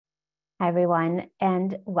Hi, everyone,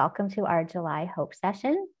 and welcome to our July Hope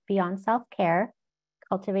Session, Beyond Self-Care,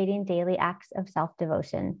 Cultivating Daily Acts of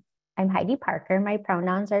Self-Devotion. I'm Heidi Parker. My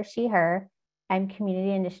pronouns are she, her. I'm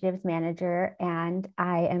Community Initiatives Manager, and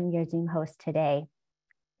I am your Zoom host today.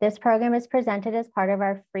 This program is presented as part of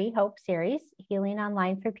our free Hope series, Healing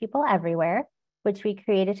Online for People Everywhere, which we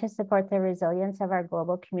created to support the resilience of our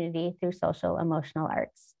global community through social emotional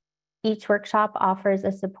arts. Each workshop offers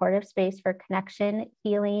a supportive space for connection,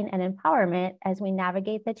 healing, and empowerment as we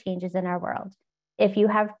navigate the changes in our world. If you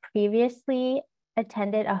have previously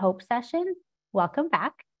attended a Hope session, welcome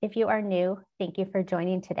back. If you are new, thank you for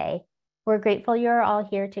joining today. We're grateful you are all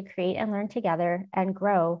here to create and learn together and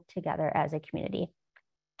grow together as a community.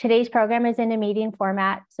 Today's program is in a meeting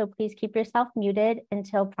format, so please keep yourself muted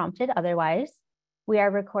until prompted otherwise. We are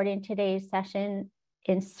recording today's session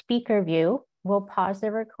in speaker view. We'll pause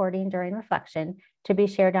the recording during reflection to be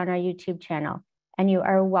shared on our YouTube channel. And you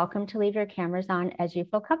are welcome to leave your cameras on as you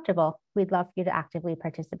feel comfortable. We'd love for you to actively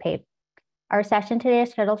participate. Our session today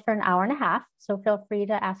is scheduled for an hour and a half, so feel free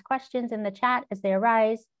to ask questions in the chat as they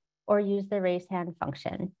arise or use the raise hand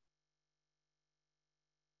function.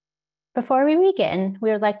 Before we begin,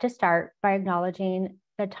 we would like to start by acknowledging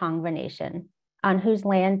the Tongva Nation, on whose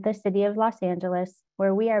land the city of Los Angeles,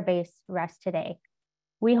 where we are based, rests today.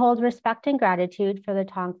 We hold respect and gratitude for the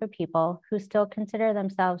Tongva people who still consider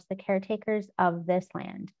themselves the caretakers of this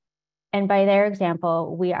land. And by their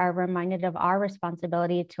example, we are reminded of our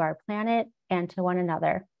responsibility to our planet and to one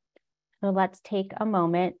another. So let's take a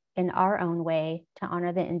moment in our own way to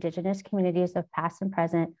honor the Indigenous communities of past and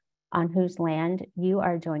present on whose land you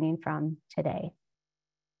are joining from today.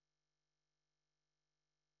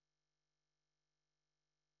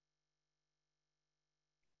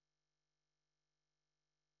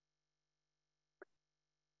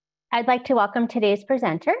 I'd like to welcome today's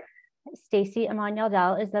presenter. Stacey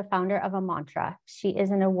Emanuel is the founder of A Mantra. She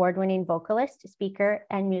is an award-winning vocalist, speaker,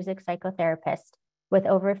 and music psychotherapist with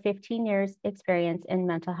over 15 years experience in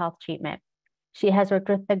mental health treatment. She has worked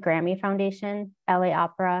with the Grammy Foundation, LA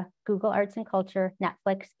Opera, Google Arts and Culture,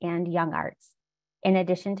 Netflix, and Young Arts. In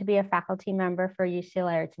addition to be a faculty member for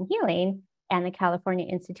UCLA Arts and Healing and the California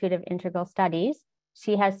Institute of Integral Studies,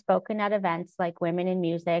 she has spoken at events like Women in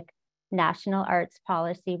Music, National Arts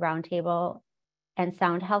Policy Roundtable, and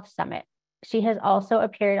Sound Health Summit. She has also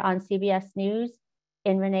appeared on CBS News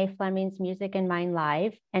in Renee Fleming's Music and Mind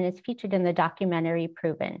Live and is featured in the documentary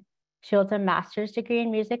Proven. She holds a master's degree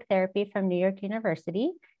in music therapy from New York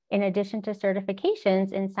University, in addition to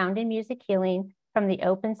certifications in sound and music healing from the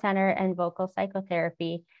Open Center and vocal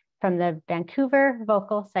psychotherapy from the Vancouver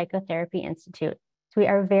Vocal Psychotherapy Institute. So we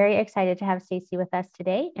are very excited to have Stacey with us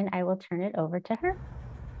today, and I will turn it over to her.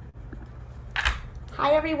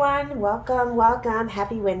 Hi everyone, welcome, welcome.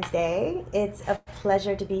 Happy Wednesday. It's a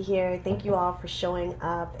pleasure to be here. Thank you all for showing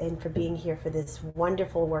up and for being here for this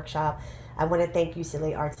wonderful workshop. I want to thank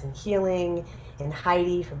UCLA Arts and Healing and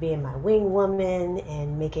Heidi for being my wing woman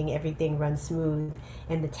and making everything run smooth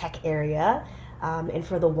in the tech area, and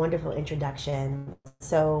for the wonderful introduction.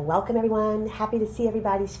 So welcome everyone. Happy to see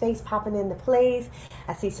everybody's face popping into place.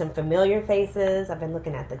 I see some familiar faces. I've been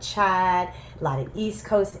looking at the chat. A lot of East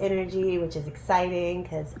Coast energy, which is exciting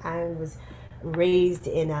because I was raised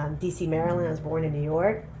in DC, Maryland. I was born in New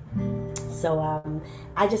York. So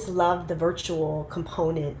I just love the virtual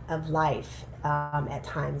component of life at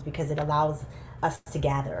times because it allows us to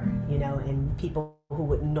gather, you know, and people who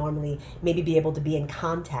wouldn't normally maybe be able to be in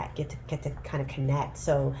contact get to kind of connect.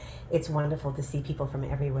 So it's wonderful to see people from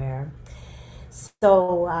everywhere.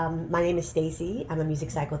 So my name is Stacey. I'm a music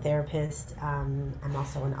psychotherapist. I'm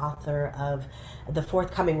also an author of the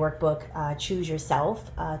forthcoming workbook, Choose Yourself,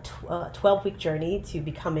 a 12-week journey to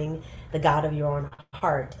becoming the God of your own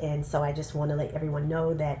heart. And so I just want to let everyone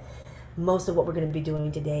know that most of what we're going to be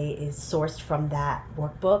doing today is sourced from that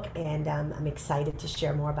workbook, and I'm excited to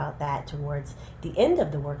share more about that towards the end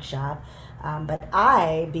of the workshop. But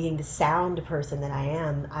I, being the sound person that I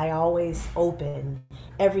am, I always open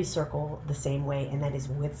every circle the same way, and that is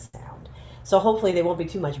with sound. So hopefully there won't be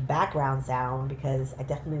too much background sound because I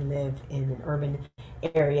definitely live in an urban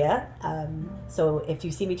area. So if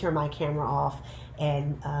you see me turn my camera off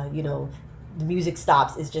and, you know, the music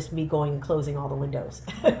stops, it's just me going and closing all the windows.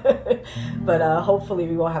 But hopefully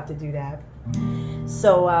we won't have to do that.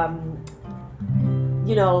 So,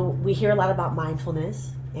 you know, we hear a lot about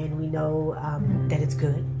mindfulness and we know that it's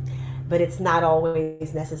good, but it's not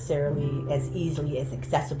always necessarily as easily as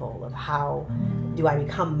accessible of how do I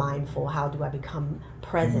become mindful? How do I become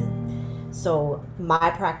present? So my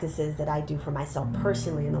practices that I do for myself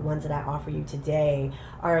personally and the ones that I offer you today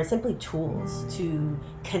are simply tools to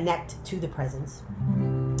connect to the presence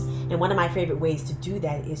And one of my favorite ways to do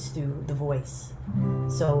that is through the voice.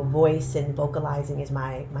 So voice and vocalizing is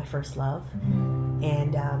my first love.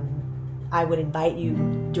 And I would invite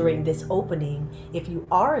you during this opening, if you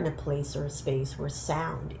are in a place or a space where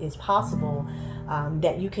sound is possible,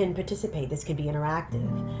 that you can participate. This can be interactive.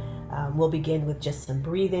 We'll begin with just some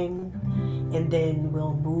breathing, and then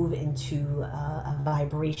we'll move into a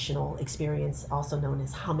vibrational experience, also known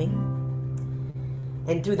as humming.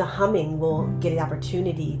 And through the humming, we'll get an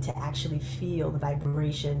opportunity to actually feel the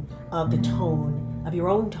vibration of the tone, of your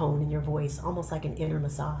own tone in your voice, almost like an inner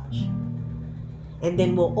massage. And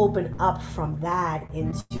then we'll open up from that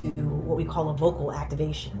into what we call a vocal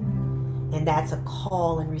activation. And that's a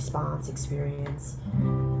call and response experience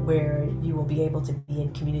where you will be able to be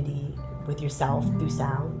in community with yourself through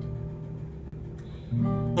sound.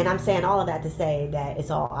 And I'm saying all of that to say that it's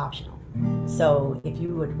all optional. So if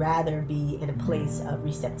you would rather be in a place of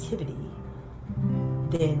receptivity,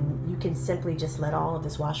 then you can simply just let all of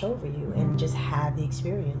this wash over you and just have the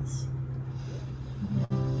experience.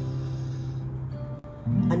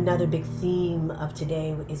 Another big theme of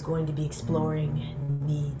today is going to be exploring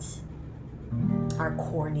needs, our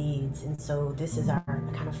core needs. And so this is our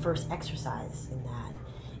kind of first exercise in that,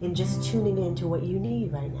 in just tuning into what you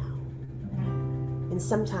need right now. And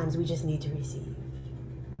sometimes we just need to receive.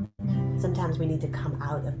 Sometimes we need to come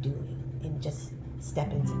out of doing and just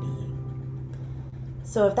step into being.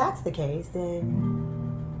 So if that's the case,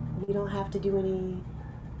 then you don't have to do any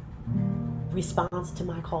response to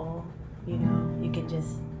my call. You know, you can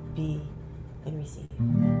just be and receive.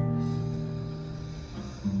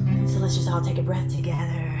 So let's just all take a breath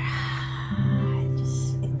together.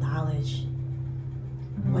 Just acknowledge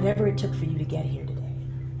whatever it took for you to get here today.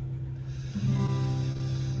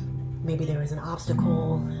 Maybe there was an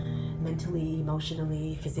obstacle, mentally,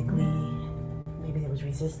 emotionally, physically. Maybe there was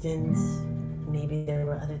resistance. Maybe there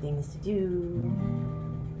were other things to do.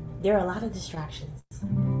 There are a lot of distractions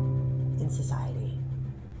in society.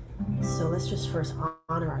 So let's just first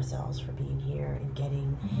honor ourselves for being here and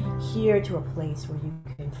getting here to a place where you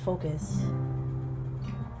can focus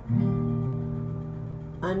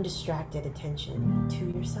undistracted attention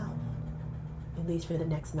to yourself, at least for the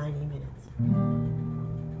next 90 minutes.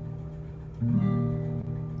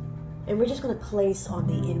 And we're just going to place on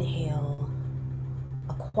the inhale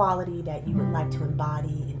a quality that you would like to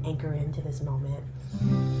embody and anchor into this moment.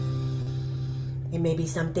 It may be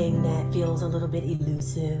something that feels a little bit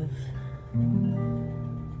elusive,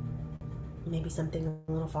 maybe something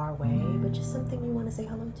a little far away, but just something you want to say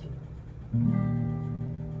hello to.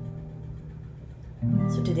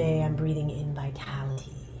 So today I'm breathing in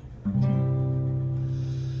vitality.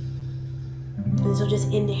 And so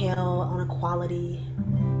just inhale on a quality,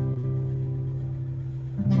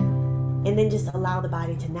 and then just allow the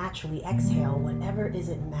body to naturally exhale whatever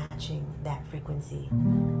isn't matching that frequency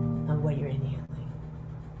of what you're inhaling.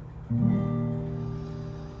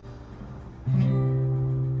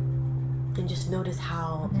 And just notice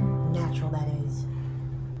how natural that is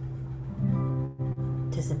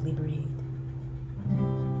to simply breathe.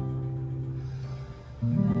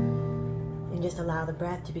 And just allow the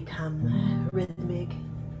breath to become rhythmic,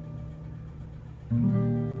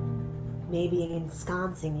 maybe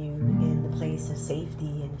ensconcing you in the place of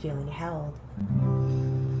safety and feeling held.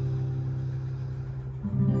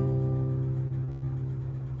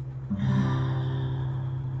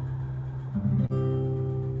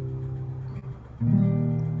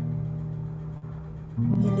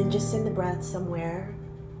 And then just send the breath somewhere,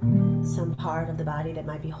 some part of the body that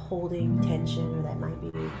might be holding tension or that might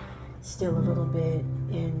be still a little bit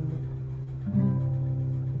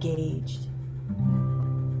engaged.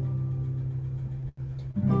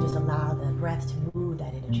 And just allow the breath to move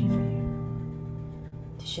that energy for you,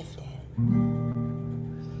 to shift it.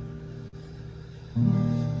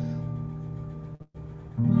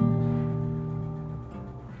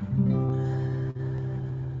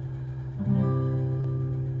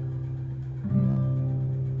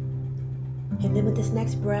 And then with this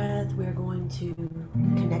next breath, we're going to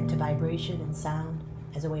connect to vibration and sound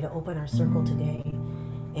as a way to open our circle today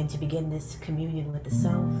and to begin this communion with the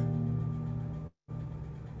self.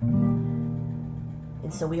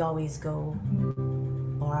 And so we always go,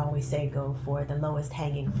 or I always say go for the lowest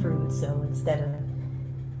hanging fruit. So instead of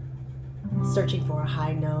searching for a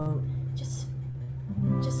high note, just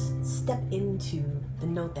step into the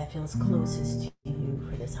note that feels closest to you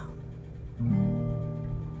for this hum.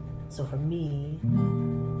 So for me,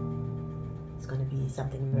 it's going to be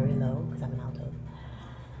something very low because I'm an alto.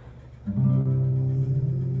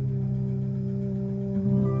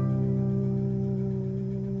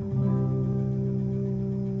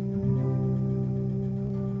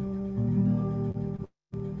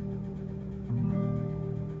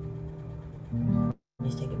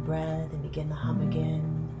 begin the hum again.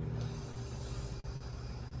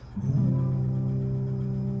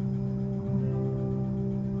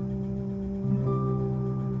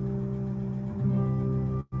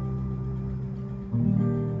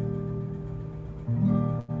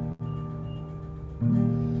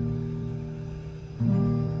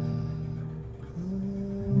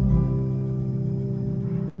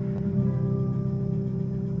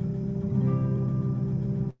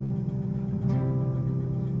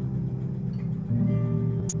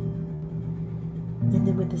 And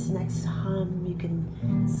then with this next hum, you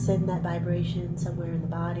can send that vibration somewhere in the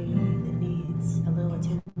body that needs a little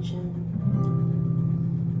attention.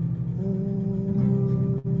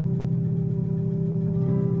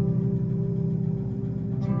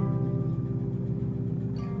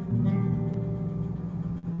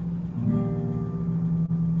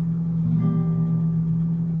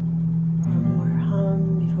 One more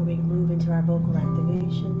hum before we move into our vocal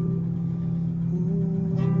activation.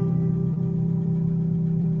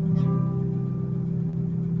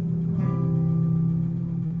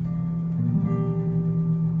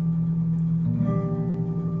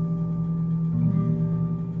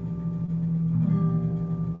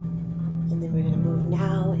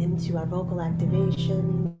 Into our vocal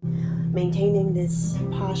activation, maintaining this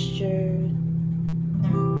posture.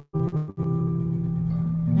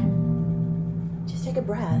 Just take a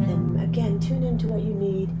breath and again tune into what you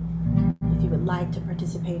need. If you would like to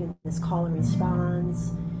participate in this call and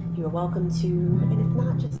response, you are welcome to, and if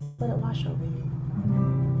not, just let it wash over you.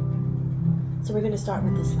 So we're going to start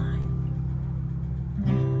with this line.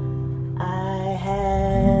 I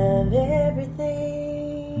have everything.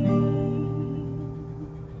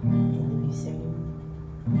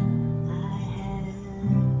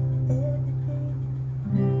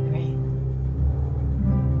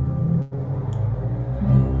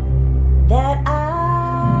 That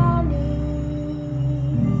I need.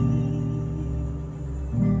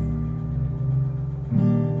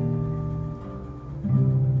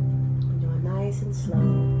 Do it nice and slow.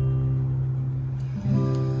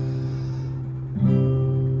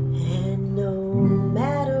 And no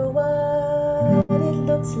matter what it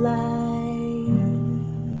looks like,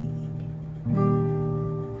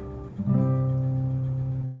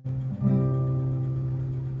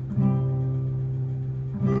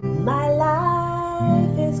 my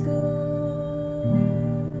life is good.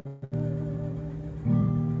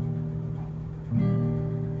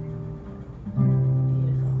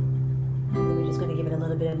 Beautiful. And then we're just going to give it a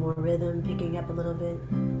little bit more rhythm, picking up a little bit.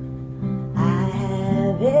 I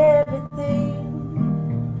have everything.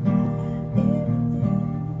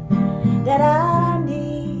 That I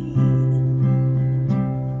need.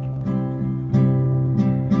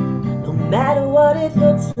 No matter what it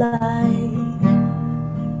looks like,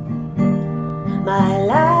 my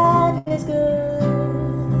life is good.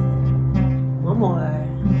 One more.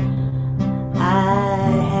 I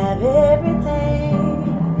have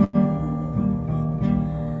everything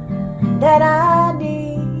that I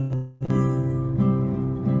need.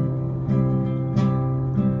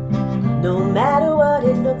 No matter what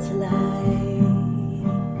it looks like,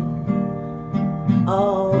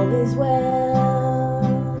 all is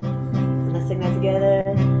well. Let's sing that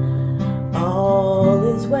together. All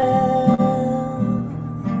is well.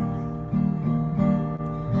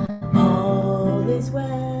 All is well.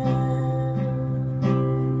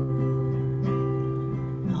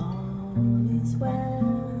 All is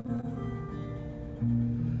well.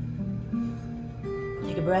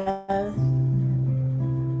 Take a breath.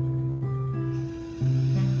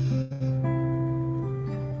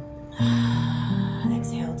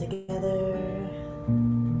 Exhale together.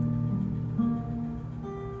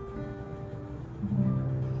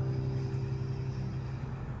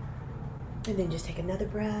 And then just take another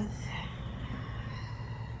breath.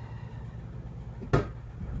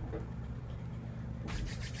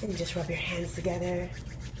 And just rub your hands together,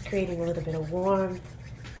 creating a little bit of warmth,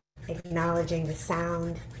 acknowledging the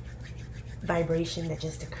sound, vibration that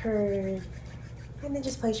just occurred. And then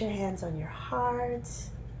just place your hands on your heart,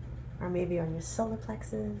 or maybe on your solar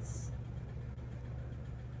plexus.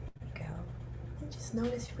 There you go. And just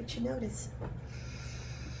notice what you notice.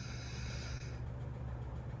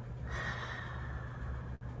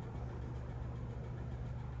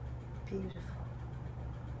 Beautiful.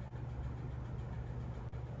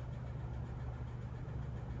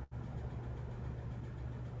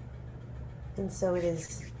 And so it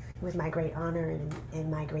is with my great honor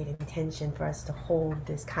and my great intention for us to hold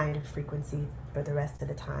this kind of frequency for the rest of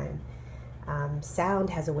the time. Sound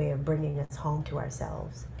has a way of bringing us home to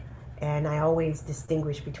ourselves. And I always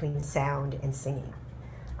distinguish between sound and singing.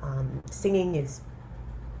 Singing is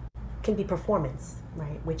can be performance,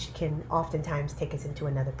 right? Which can oftentimes take us into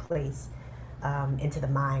another place, into the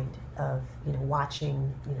mind of,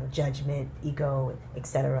 watching, judgment, ego,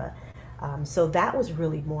 etc. So that was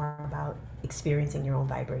really more about experiencing your own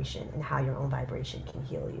vibration and how your own vibration can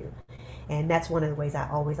heal you. And that's one of the ways I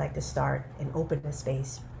always like to start and open a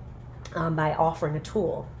space, by offering a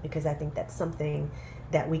tool, because I think that's something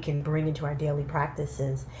that we can bring into our daily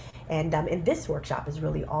practices. And this workshop is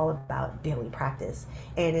really all about daily practice.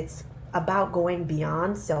 And it's about going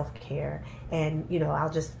beyond self-care. And, I'll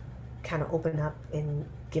just kind of open up and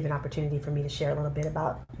give an opportunity for me to share a little bit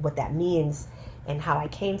about what that means and how I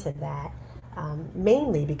came to that.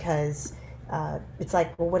 Mainly because it's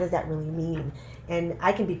like, well, what does that really mean? And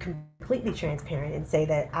I can be completely transparent and say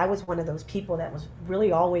that I was one of those people that was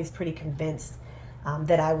really always pretty convinced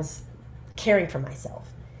that I was caring for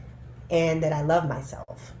myself and that I love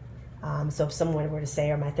myself. So if someone were to say,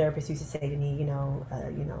 or my therapist used to say to me,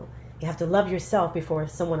 you have to love yourself before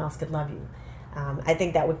someone else could love you. I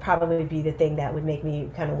think that would probably be the thing that would make me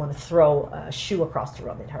kind of want to throw a shoe across the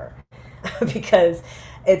room at her. Because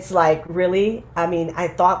it's like, really? I mean, I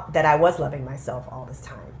thought that I was loving myself all this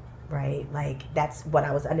time, right? Like, that's what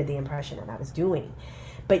I was under the impression that I was doing.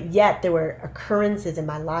 But yet there were occurrences in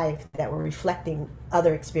my life that were reflecting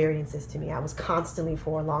other experiences to me. I was constantly,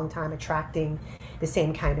 for a long time, attracting the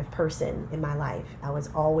same kind of person in my life. I was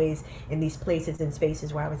always in these places and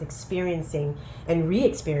spaces where I was experiencing and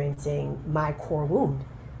re-experiencing my core wound.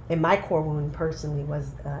 And my core wound personally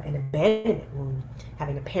was an abandonment wound,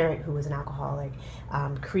 having a parent who was an alcoholic,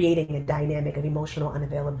 creating a dynamic of emotional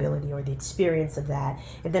unavailability, or the experience of that.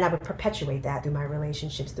 And then I would perpetuate that through my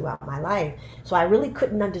relationships throughout my life. So I really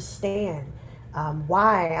couldn't understand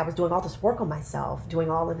why I was doing all this work on myself,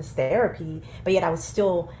 doing all of this therapy, but yet I was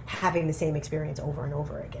still having the same experience over and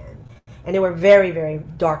over again. And there were very, very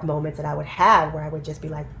dark moments that I would have where I would just be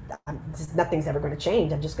like, nothing's ever going to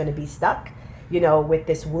change. I'm just going to be stuck, with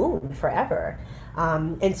this wound forever.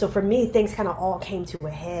 And so for me, things kind of all came to a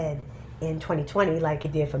head in 2020, like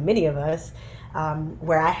it did for many of us,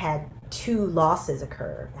 where I had two losses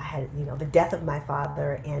occur. I had, the death of my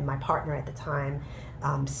father, and my partner at the time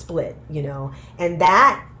split, and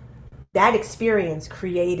that experience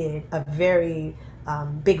created a very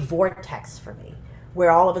big vortex for me, where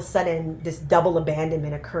all of a sudden this double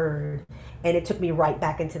abandonment occurred, and it took me right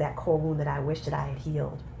back into that core wound that I wished that I had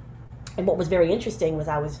healed. And what was very interesting was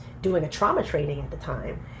I was doing a trauma training at the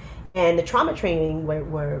time. And the trauma training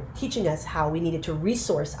were teaching us how we needed to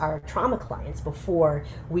resource our trauma clients before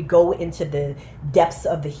we go into the depths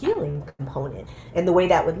of the healing component. And the way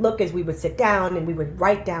that would look is we would sit down and we would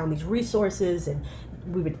write down these resources, and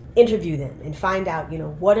we would interview them and find out,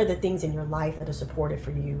 what are the things in your life that are supportive for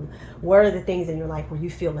you? What are the things in your life where you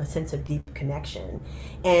feel a sense of deep connection?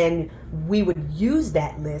 And we would use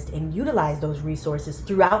that list and utilize those resources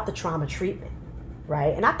throughout the trauma treatment,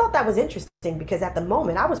 right? And I thought that was interesting because at the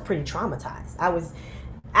moment I was pretty traumatized. I was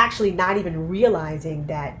actually not even realizing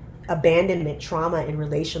that abandonment trauma and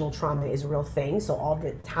relational trauma is a real thing. So all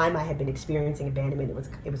the time I had been experiencing abandonment,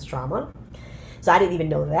 it was trauma. So I didn't even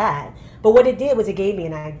know that. But what it did was it gave me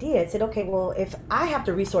an idea. It said, okay, well, if I have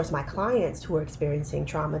to resource my clients who are experiencing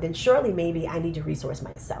trauma, then surely maybe I need to resource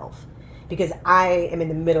myself, because I am in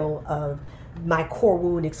the middle of my core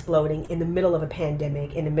wound exploding, in the middle of a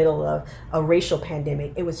pandemic, in the middle of a racial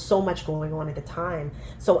pandemic. It was so much going on at the time.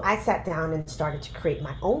 So I sat down and started to create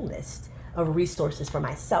my own list of resources for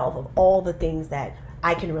myself, of all the things that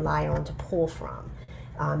I can rely on to pull from.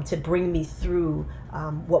 To bring me through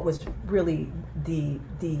what was really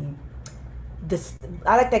this,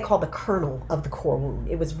 I like that called the kernel of the core wound.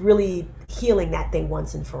 It was really healing that thing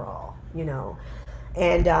once and for all,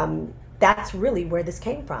 and that's really where this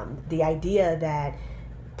came from. The idea that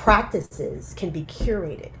practices can be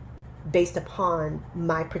curated based upon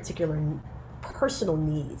my particular personal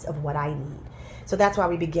needs of what I need. So that's why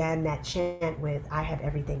we began that chant with, I have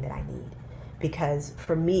everything that I need. Because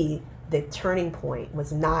for me, the turning point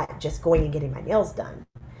was not just going and getting my nails done,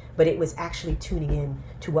 but it was actually tuning in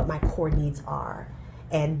to what my core needs are,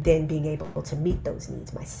 and then being able to meet those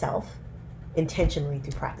needs myself intentionally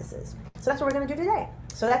through practices. So that's what we're going to do today.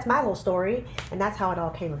 So that's my little story, and that's how it all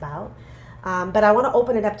came about. But I want to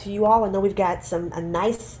open it up to you all. I know we've got a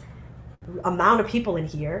nice amount of people in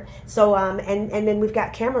here. So and then we've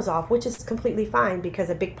got cameras off, which is completely fine, because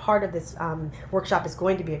a big part of this workshop is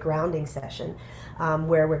going to be a grounding session,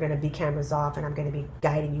 where we're going to be cameras off, and I'm going to be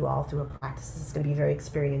guiding you all through a practice. It's going to be very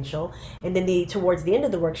experiential. And then towards the end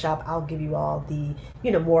of the workshop, I'll give you all the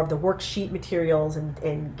more of the worksheet materials,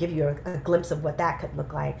 and give you a glimpse of what that could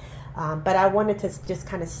look like. But I wanted to just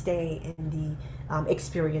kind of stay in the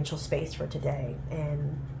experiential space for today,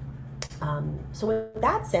 and So with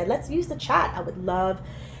that said, let's use the chat. I would love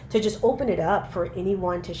to just open it up for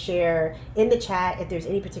anyone to share in the chat if there's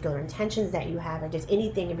any particular intentions that you have, or just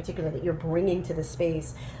anything in particular that you're bringing to the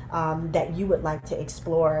space that you would like to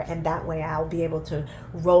explore. And that way I'll be able to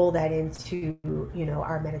roll that into,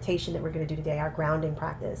 our meditation that we're going to do today, our grounding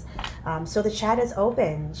practice. So the chat is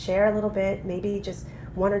open. Share a little bit, maybe just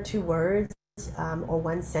one or two words or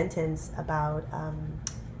one sentence about,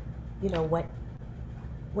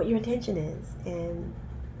 what your intention is. And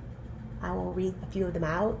I will read a few of them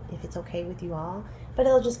out if it's okay with you all, but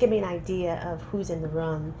it'll just give me an idea of who's in the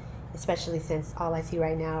room, especially since all I see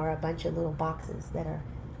right now are a bunch of little boxes that are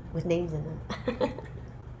with names in them.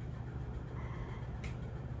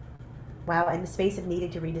 Wow, and the space of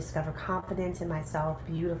needing to rediscover confidence in myself,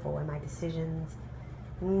 beautiful, in my decisions.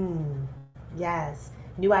 Yes,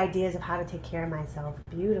 new ideas of how to take care of myself,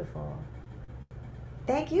 beautiful.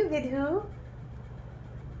 Thank you, Vidhu.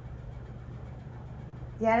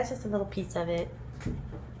 Yeah, that's just a little piece of it. I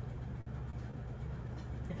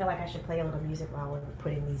feel like I should play a little music while we're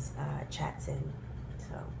putting these chats in.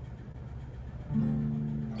 So,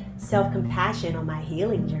 self-compassion on my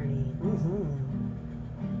healing journey.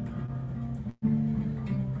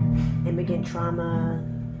 Immigrant trauma,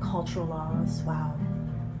 cultural loss. Wow.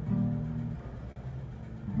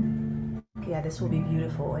 Yeah, this will be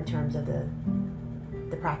beautiful in terms of the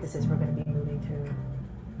practices we're going to be moving through.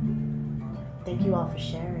 Thank you all for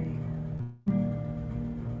sharing.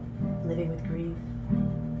 Living with grief.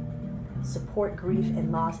 Support grief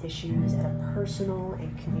and loss issues at a personal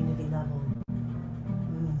and community level.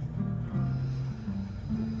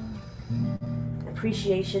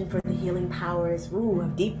 Appreciation for the healing powers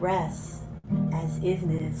of deep rest as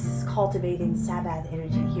isness. Cultivating Sabbath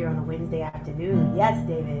energy here on a Wednesday afternoon. Yes,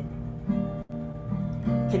 David.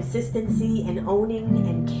 Consistency and owning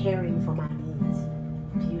and caring for my needs.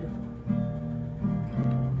 Beautiful.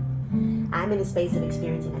 I'm in a space of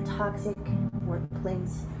experiencing a toxic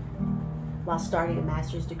workplace while starting a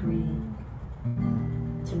master's degree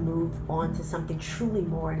to move on to something truly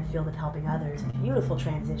more in the field of helping others. Beautiful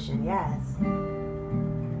transition, yes.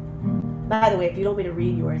 By the way, if you don't want me to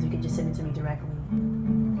read yours, you can just send it to me directly.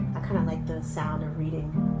 I kind of like the sound of reading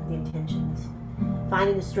the intentions.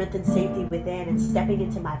 Finding the strength and safety within and stepping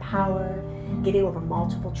into my power, getting over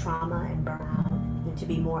multiple trauma and burnout, and to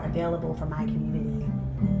be more available for my community.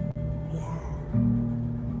 Yeah.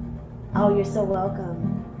 Oh, you're so welcome.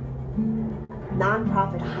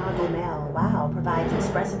 Nonprofit Hagomel, wow, provides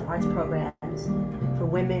expressive arts programs for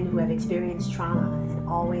women who have experienced trauma and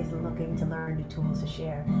always looking to learn new tools to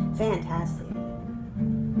share. Fantastic.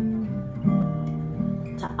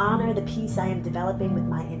 To honor the peace I am developing with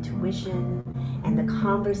my intuition and the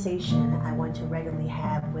conversation I want to regularly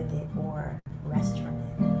have with it or rest from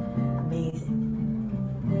it. Amazing.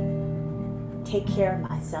 Take care of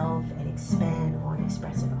myself and expand on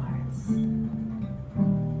expressive arts.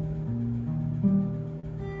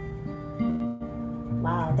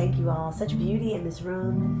 Wow, thank you all. Such beauty in this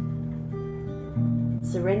room.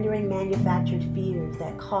 Surrendering manufactured fears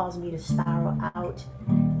that cause me to spiral out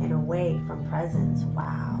and away from presence.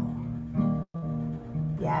 Wow.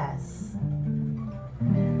 Yes.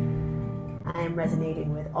 I am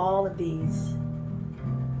resonating with all of these.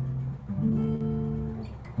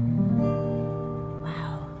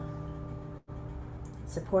 Wow.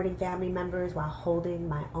 Supporting family members while holding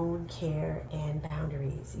my own care and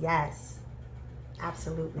boundaries. Yes.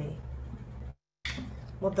 Absolutely.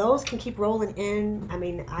 Well, those can keep rolling in. I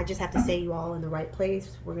mean, I just have to say you all in the right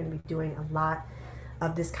place. We're going to be doing a lot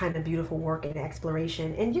of this kind of beautiful work and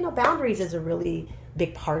exploration. And, boundaries is a really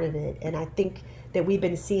big part of it. And I think that we've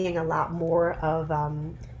been seeing a lot more of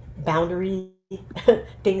boundary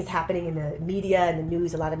things happening in the media and the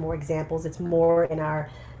news, a lot of more examples. It's more in our,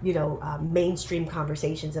 mainstream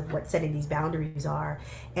conversations of what setting these boundaries are.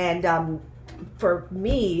 And for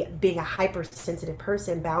me, being a hypersensitive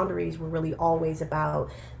person, boundaries were really always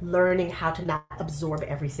about learning how to not absorb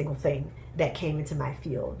every single thing that came into my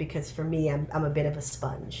field. Because for me, I'm a bit of a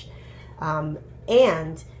sponge.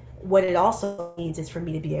 And what it also means is for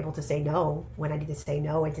me to be able to say no when I need to say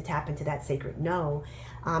no and to tap into that sacred no.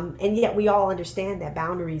 And yet we all understand that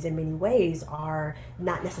boundaries in many ways are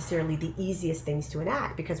not necessarily the easiest things to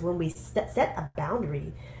enact, because when we set a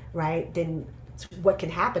boundary, right, then what can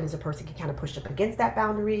happen is a person can kind of push up against that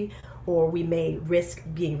boundary, or we may risk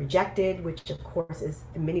being rejected, which of course is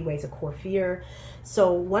in many ways a core fear.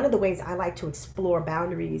 So one of the ways I like to explore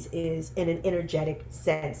boundaries is in an energetic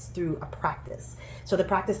sense through a practice. So the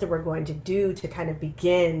practice that we're going to do to kind of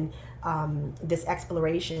begin this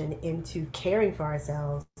exploration into caring for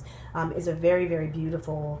ourselves is a very, very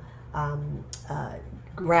beautiful um,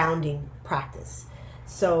 grounding practice.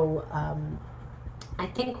 So I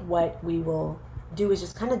think what we will do is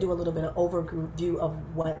just kind of do a little bit of overview of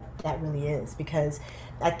what that really is, because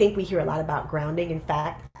I think we hear a lot about grounding. In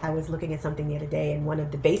fact, I was looking at something the other day, and one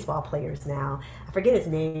of the baseball players now, I forget his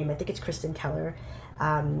name, I think it's Kristen Keller.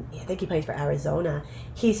 I think he plays for Arizona.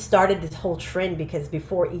 He started this whole trend because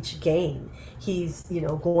before each game, he's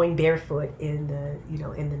going barefoot in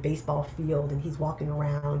the baseball field, and he's walking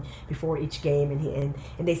around before each game,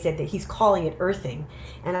 and they said that he's calling it earthing,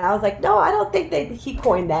 and I was like, no, I don't think that he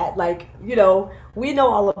coined that. Like, we know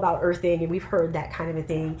all about earthing, and we've heard that kind of a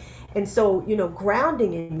thing, and so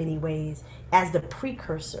grounding in many ways as the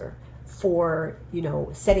precursor for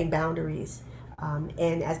setting boundaries.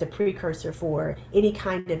 And as the precursor for any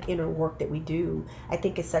kind of inner work that we do, I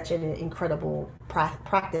think is such an incredible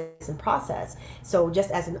practice and process. So just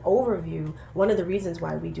as an overview, one of the reasons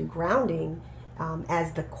why we do grounding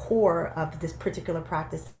as the core of this particular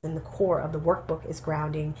practice, and the core of the workbook is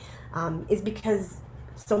grounding, is because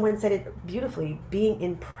someone said it beautifully, being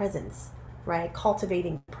in presence, right?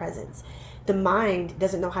 Cultivating presence. The mind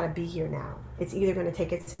doesn't know how to be here now. It's either going to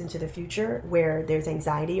take us into the future where there's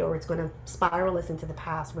anxiety, or it's going to spiral us into the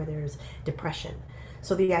past where there's depression.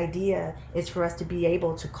 So the idea is for us to be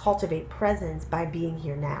able to cultivate presence by being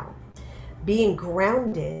here now. Being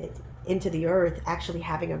grounded into the earth, actually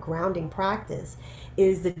having a grounding practice,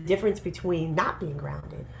 is the difference between not being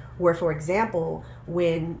grounded. Where, for example,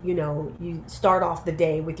 when you start off the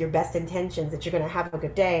day with your best intentions that you're going to have a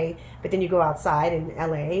good day, but then you go outside in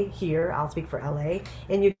LA, here I'll speak for LA,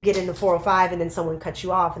 and you get in the 405, and then someone cuts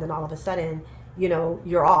you off, and then all of a sudden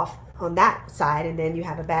you're off on that side, and then you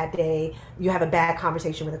have a bad day, you have a bad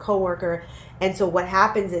conversation with a coworker, and so what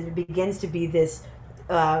happens is it begins to be this,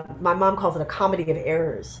 my mom calls it a comedy of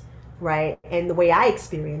errors, right? And the way I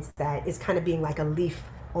experience that is kind of being like a leaf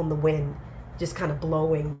on the wind, just kind of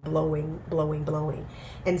blowing.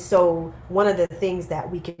 And so one of the things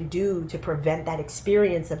that we can do to prevent that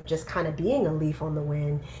experience of just kind of being a leaf on the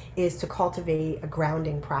wind is to cultivate a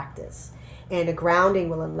grounding practice. And a grounding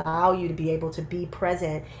will allow you to be able to be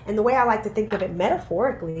present. And the way I like to think of it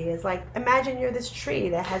metaphorically is like, imagine you're this tree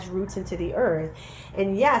that has roots into the earth.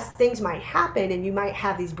 And yes, things might happen, and you might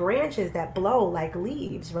have these branches that blow like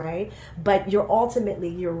leaves, right? But you're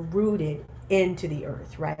rooted into the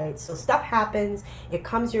earth, right? So stuff happens, it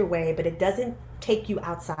comes your way, but it doesn't take you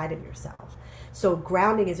outside of yourself. So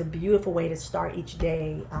grounding is a beautiful way to start each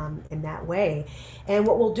day in that way. And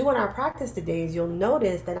what we'll do in our practice today is you'll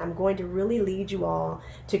notice that I'm going to really lead you all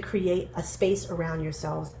to create a space around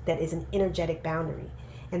yourselves that is an energetic boundary.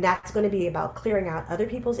 And that's going to be about clearing out other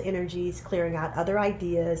people's energies, clearing out other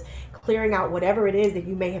ideas, clearing out whatever it is that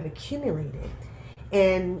you may have accumulated,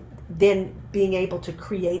 and then being able to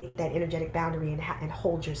create that energetic boundary and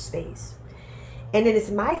hold your space. And it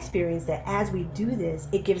is my experience that as we do this,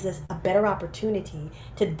 it gives us a better opportunity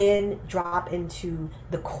to then drop into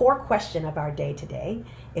the core question of our day today.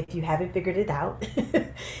 If you haven't figured it out,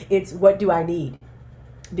 it's what do I need?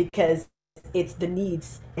 Because it's the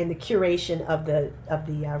needs and the curation of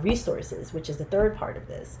the resources, which is the third part of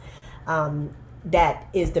this. That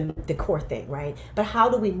is the core thing, right? But how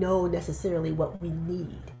do we know necessarily what we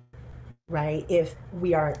need, right? If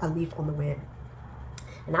we are a leaf on the wind.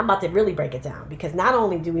 And I'm about to really break it down, because not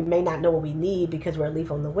only do we may not know what we need because we're a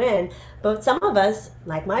leaf on the wind, but some of us,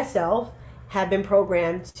 like myself, have been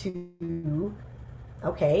programmed to,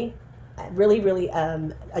 really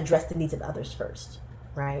address the needs of others first,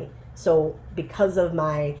 right? So because of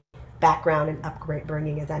my background and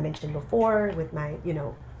upbringing, as I mentioned before, with my,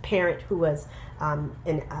 parent who was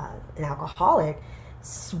an alcoholic,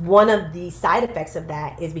 one of the side effects of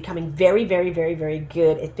that is becoming very, very, very, very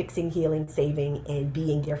good at fixing, healing, saving, and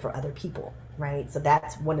being there for other people, right? So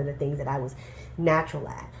that's one of the things that I was natural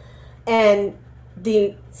at. And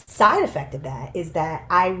the side effect of that is that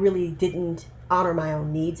I really didn't honor my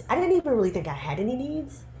own needs. I didn't even really think I had any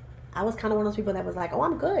needs. I was kind of one of those people that was like, oh,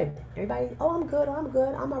 I'm good. Everybody, oh, I'm good. Oh, I'm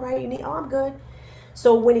good. I'm all right. You need, oh, I'm good.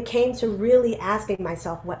 So when it came to really asking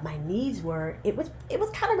myself what my needs were, it was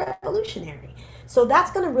kind of revolutionary. So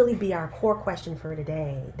that's going to really be our core question for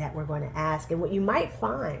today that we're going to ask. And what you might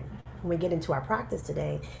find when we get into our practice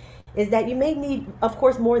today is that you may need, of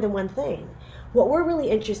course, more than one thing. What we're really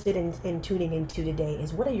interested in tuning into today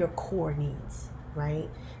is, what are your core needs, right?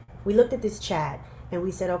 We looked at this chat and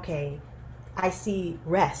we said, okay, I see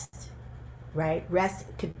rest, right? Rest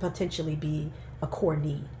could potentially be a core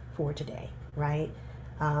need for today, right?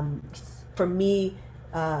 For me,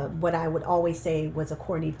 what I would always say was a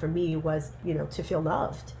core need for me was, to feel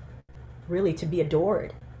loved, really to be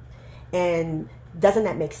adored. And doesn't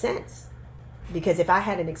that make sense? Because if I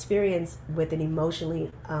had an experience with an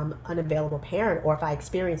emotionally unavailable parent, or if I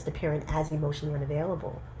experienced a parent as emotionally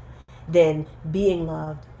unavailable, then being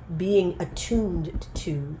loved, being attuned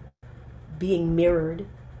to, being mirrored,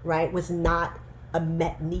 right, was not a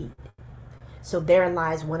met need. So therein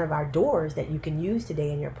lies one of our doors that you can use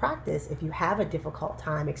today in your practice. If you have a difficult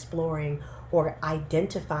time exploring or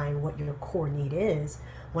identifying what your core need is,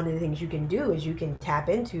 one of the things you can do is you can tap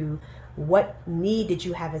into what need did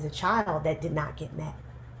you have as a child that did not get met?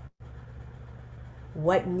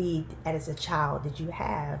 What need as a child did you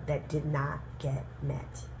have that did not get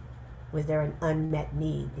met? Was there an unmet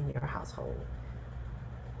need in your household?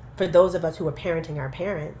 For those of us who are parenting our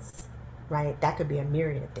parents, right, that could be a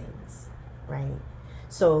myriad of things, right?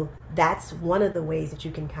 So that's one of the ways that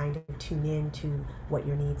you can kind of tune into what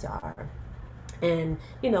your needs are. And,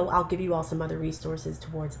 I'll give you all some other resources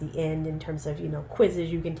towards the end in terms of,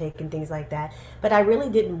 quizzes you can take and things like that. But I really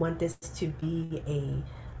didn't want this to be a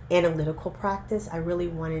analytical practice. I really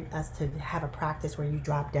wanted us to have a practice where you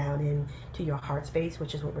drop down into your heart space,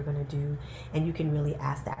 which is what we're going to do. And you can really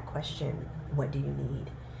ask that question, what do you need?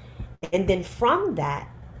 And then from that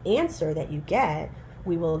answer that you get,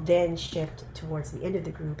 we will then shift towards the end of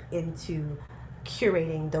the group into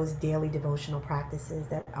curating those daily devotional practices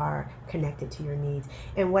that are connected to your needs.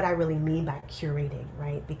 And what I really mean by curating,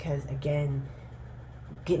 right? Because again,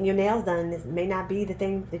 getting your nails done may not be the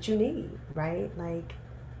thing that you need, right? Like,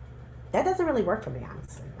 that doesn't really work for me,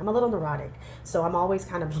 honestly. I'm a little neurotic. So I'm always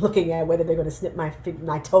kind of looking at whether they're going to snip my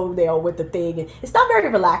toenail with the thing. And it's not very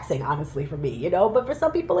relaxing, honestly, for me, but for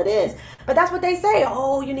some people it is. But that's what they say.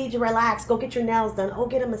 Oh, you need to relax. Go get your nails done. Oh,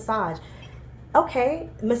 get a massage. Okay,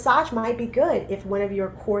 massage might be good if one of your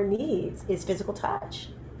core needs is physical touch,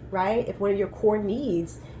 right? If one of your core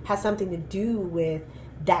needs has something to do with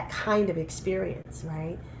that kind of experience,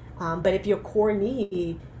 right? But if your core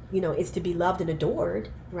need, is to be loved and adored,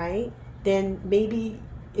 right? Then maybe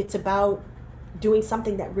it's about doing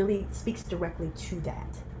something that really speaks directly to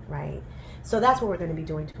that, right? So that's what we're going to be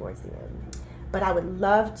doing towards the end. But I would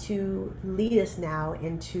love to lead us now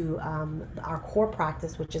into our core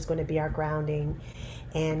practice, which is going to be our grounding,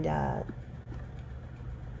 and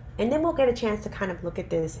then we'll get a chance to kind of look at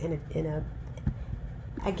this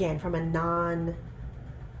again from a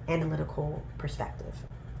non-analytical perspective.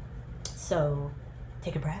 So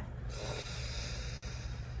take a breath.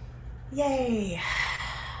 Yay!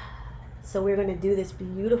 So we're going to do this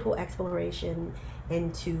beautiful exploration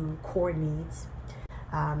into core needs.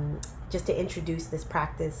 Just to introduce this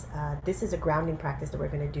practice, this is a grounding practice that we're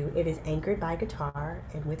going to do. It is anchored by guitar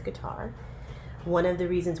and with guitar. One of the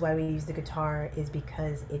reasons why we use the guitar is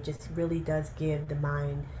because it just really does give the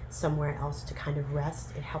mind somewhere else to kind of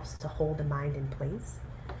rest. It helps to hold the mind in place.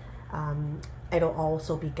 It'll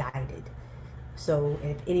also be guided. So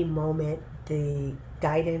at any moment, the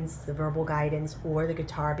guidance, the verbal guidance, or the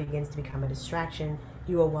guitar begins to become a distraction,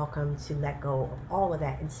 you are welcome to let go of all of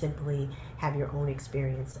that and simply have your own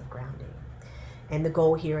experience of grounding. And the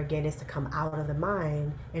goal here again is to come out of the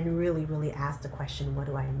mind and really, really ask the question, what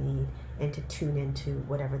do I need? And to tune into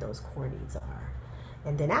whatever those core needs are.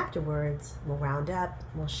 And then afterwards, we'll round up,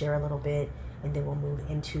 we'll share a little bit, and then we'll move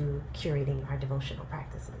into curating our devotional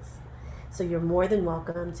practices. So you're more than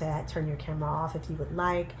welcome to turn your camera off if you would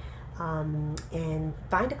like, and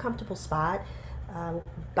find a comfortable spot.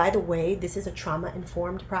 By the way, this is a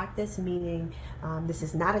trauma-informed practice, meaning this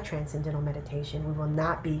is not a transcendental meditation. We will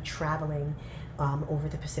not be traveling over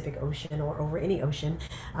the Pacific Ocean or over any ocean.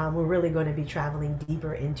 We're really going to be traveling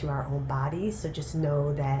deeper into our own bodies. So just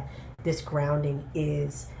know that this grounding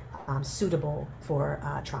is suitable for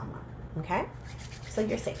trauma. Okay? So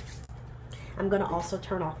you're safe. I'm going to also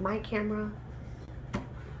turn off my camera.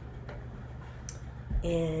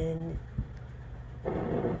 And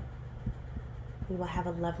we will have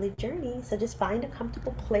a lovely journey. So just find a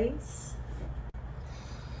comfortable place.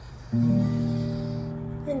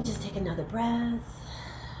 And just take another breath.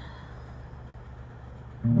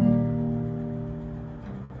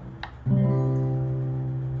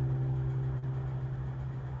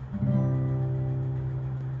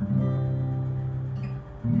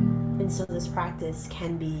 And so this practice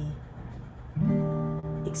can be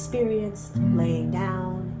experienced laying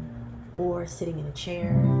down or sitting in a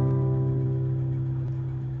chair.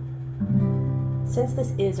 Since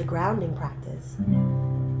this is a grounding practice,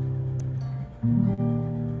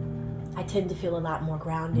 I tend to feel a lot more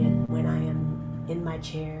grounded when I am in my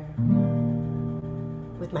chair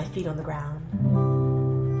with my feet on the ground.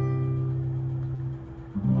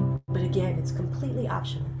 But again, it's completely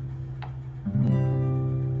optional.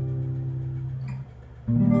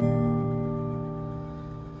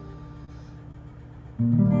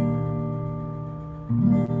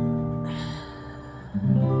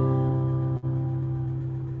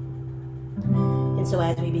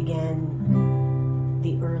 began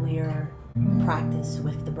the earlier practice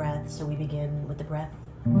with the breath. So we begin with the breath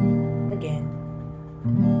again.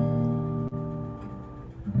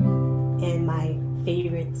 And my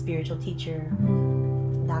favorite spiritual teacher,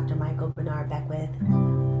 Dr. Michael Bernard Beckwith,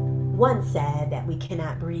 once said that we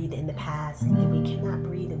cannot breathe in the past and we cannot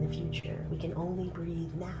breathe in the future. We can only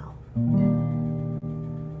breathe now.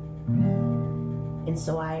 And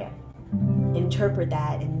so I interpret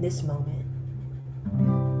that in this moment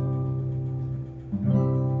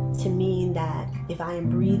to mean that if I am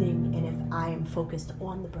breathing and if I am focused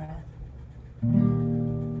on the breath,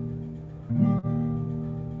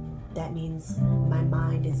 that means my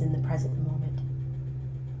mind is in the present moment.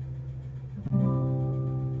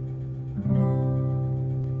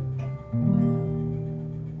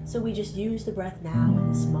 So we just use the breath now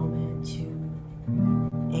in this moment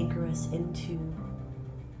to anchor us into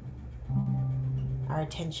our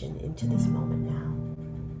attention into this moment now.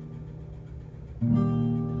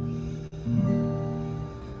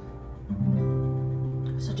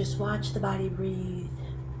 So just watch the body breathe.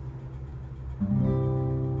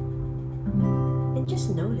 And just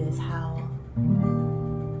notice how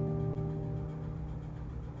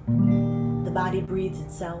the body breathes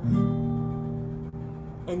itself.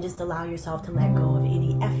 And just allow yourself to let go of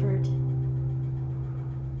any effort.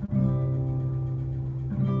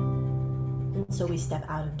 And so we step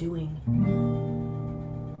out of doing.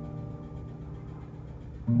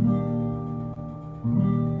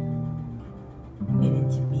 And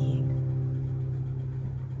into being.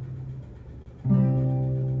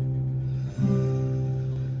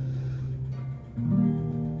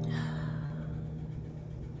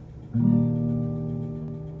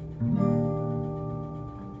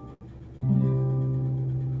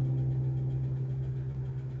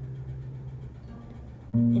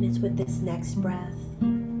 And it's with this next breath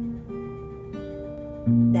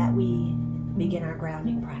that we begin our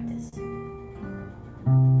grounding practice.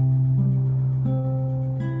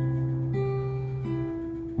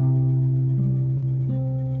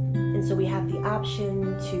 And so we have the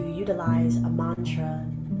option to utilize a mantra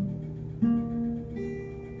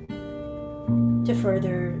to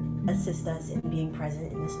further assist us in being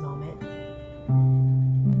present in this moment.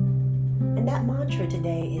 And that mantra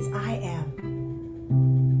today is I am.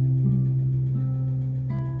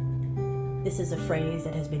 This is a phrase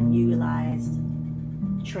that has been utilized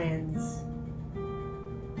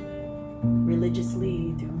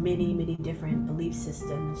religiously through many, many different belief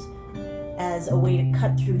systems as a way to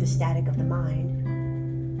cut through the static of the mind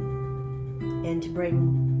and to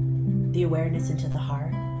bring the awareness into the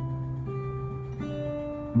heart.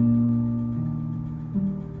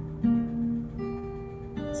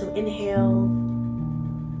 So inhale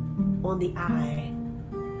on the I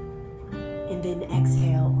and then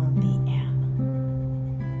exhale on the M.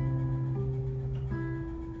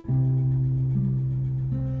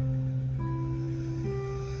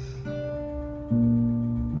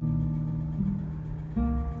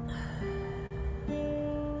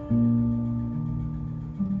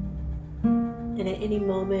 And at any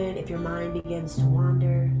moment, if your mind begins to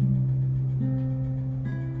wander,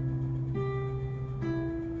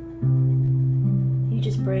 you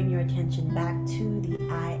just bring your attention back to the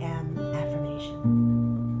I am affirmation.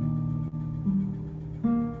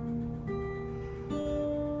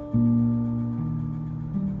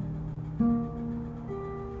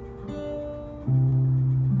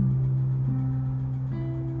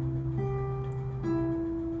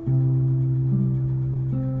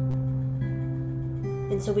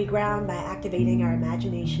 And so we ground by activating our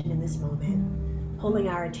imagination in this moment, pulling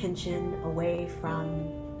our attention away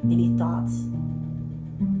from any thoughts.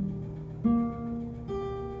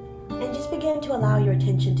 And just begin to allow your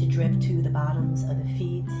attention to drift to the bottoms of the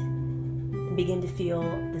feet and begin to feel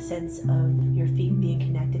the sense of your feet being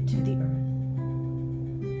connected to the earth.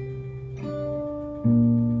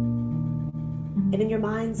 And in your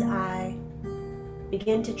mind's eye,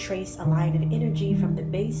 begin to trace a line of energy from the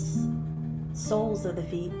base soles of the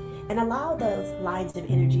feet and allow those lines of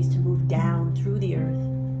energies to move down through the earth,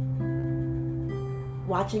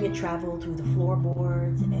 watching it travel through the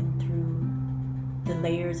floorboards and through the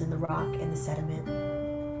layers in the rock and the sediment.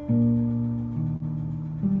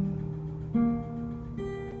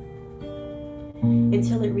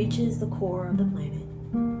 Until it reaches the core of the planet,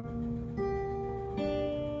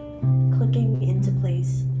 clicking into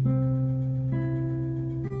place.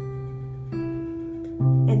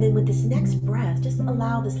 And then with this next breath, just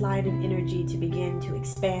allow this line of energy to begin to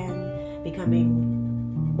expand,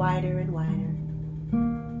 becoming wider and wider.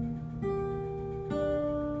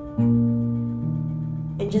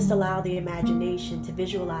 And just allow the imagination to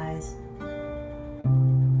visualize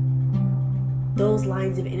those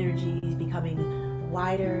lines of energies becoming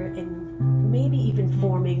wider and maybe even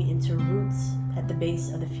forming into roots at the base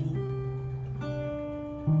of the feet.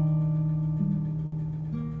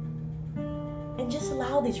 And just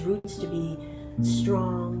allow these roots to be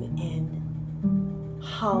strong and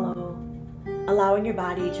hollow, allowing your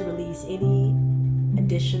body to release any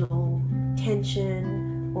additional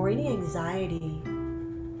tension or any anxiety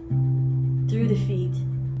through the feet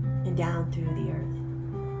and down through the earth.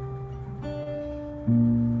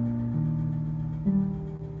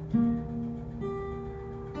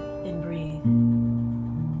 And breathe.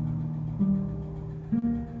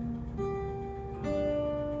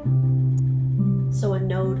 So a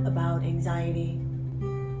note about anxiety.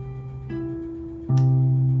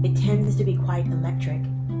 It tends to be quite electric.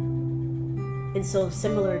 And so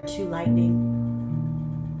similar to lightning,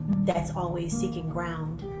 that's always seeking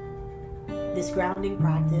ground. This grounding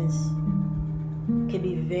practice can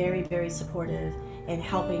be very, very supportive in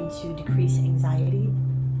helping to decrease anxiety.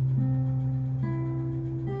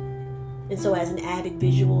 And so as an added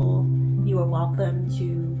visual, you are welcome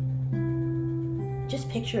to just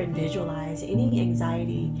picture and visualize any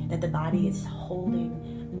anxiety that the body is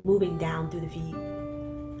holding, moving down through the feet,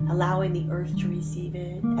 allowing the earth to receive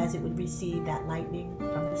it as it would receive that lightning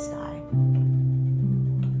from the sky.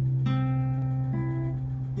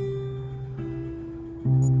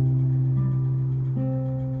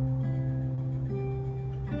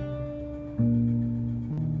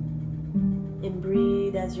 And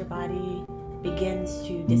breathe as your body begins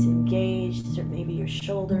to disengage, maybe your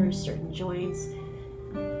shoulders, certain joints.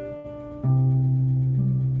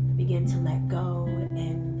 Begin to let go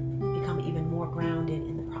and become even more grounded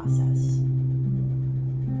in the process.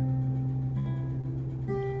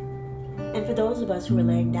 And for those of us who are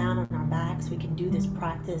laying down on our backs, we can do this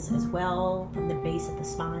practice as well from the base of the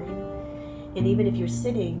spine. And even if you're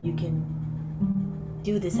sitting, you can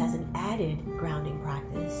do this as an added grounding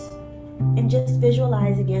practice. And just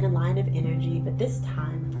visualize again a line of energy, but this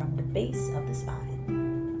time from the base of the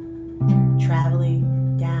spine,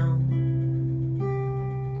 traveling down,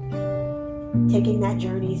 taking that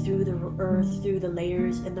journey through the earth, through the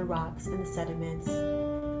layers and the rocks and the sediments,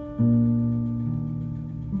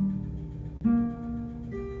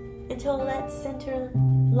 until that center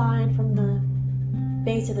line from the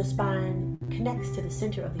base of the spine connects to the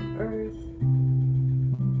center of the earth.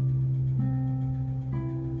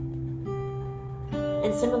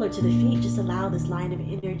 And similar to the feet, just allow this line of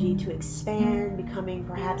energy to expand, becoming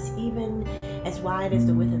perhaps even as wide as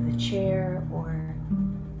the width of the chair or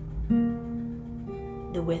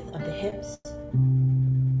the width of the hips.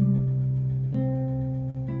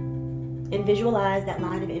 And visualize that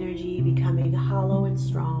line of energy becoming hollow and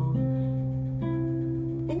strong.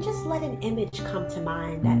 And just let an image come to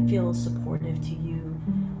mind that feels supportive to you.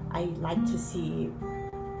 I like to see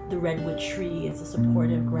the redwood tree as a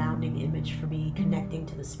supportive grounding image for me, connecting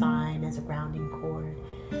to the spine as a grounding cord.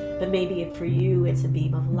 But maybe for you, it's a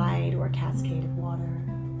beam of light or a cascade of water.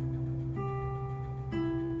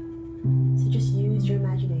 So just use your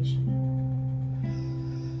imagination.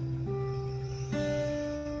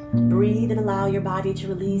 Breathe and allow your body to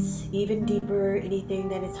release even deeper anything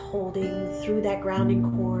that is holding through that grounding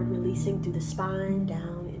cord, releasing through the spine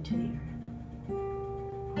down into the earth.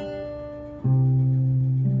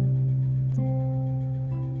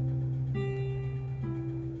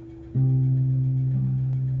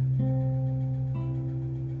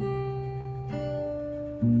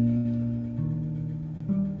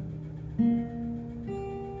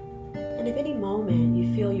 And if any moment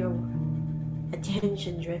you feel your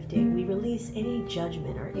attention drifting, we release any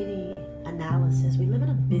judgment or any analysis. We live in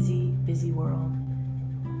a busy, busy world.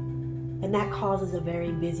 And that causes a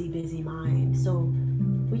very busy, busy mind. So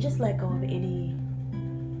we just let go of any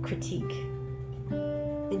critique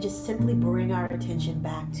and just simply bring our attention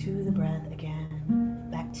back to the breath again,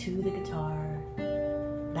 back to the guitar,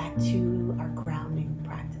 back to our grounding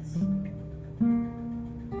practice.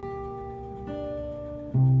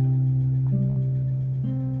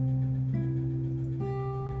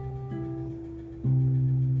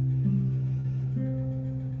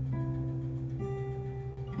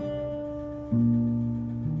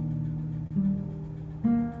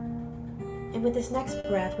 And with this next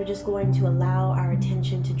breath, we're just going to allow our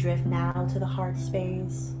attention to drift now to the heart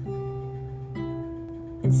space.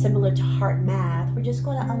 And similar to heart math, we're just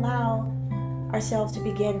going to allow ourselves to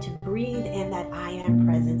begin to breathe in that I am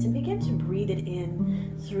presence and begin to breathe it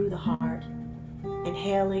in through the heart.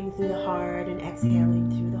 Inhaling through the heart and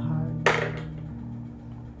exhaling through the heart.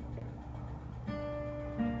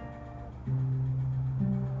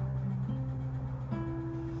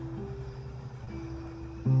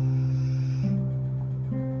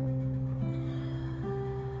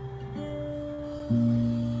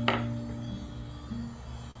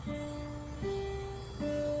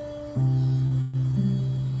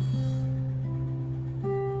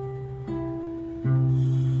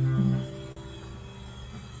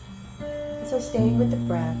 So staying with the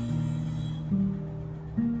breath,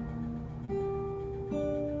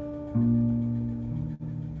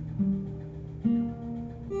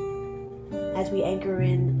 as we anchor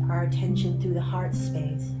in our attention through the heart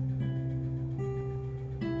space,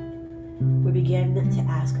 we begin to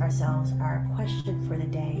ask ourselves our question for the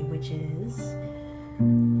day, which is,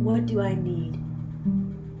 what do I need?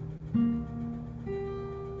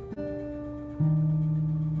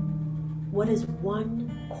 What is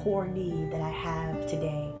one core need that I have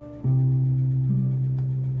today?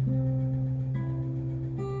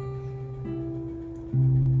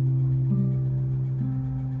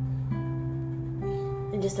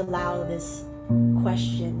 And just allow this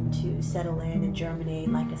question to settle in and germinate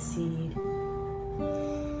like a seed.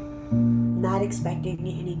 Not expecting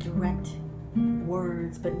any direct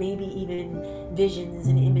words, but maybe even visions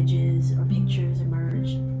and images or pictures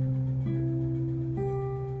emerge.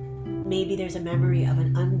 Maybe there's a memory of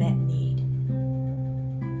an unmet need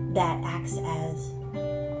that acts as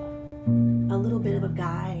a little bit of a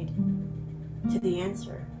guide to the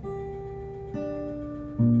answer.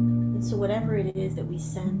 And so whatever it is that we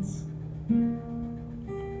sense,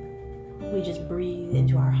 we just breathe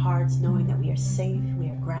into our hearts, knowing that we are safe, we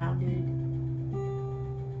are grounded,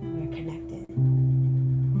 we are connected.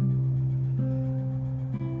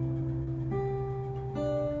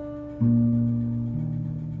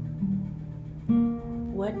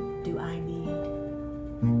 What do I need?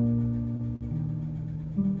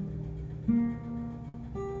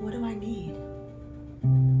 What do I need?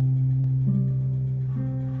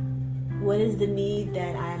 What is the need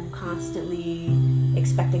that I'm constantly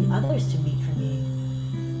expecting others to meet for me?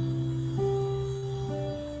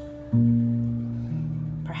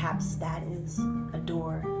 Perhaps that is a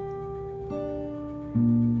door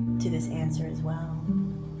to this answer as well.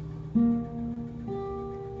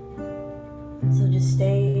 So just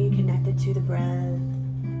stay connected to the breath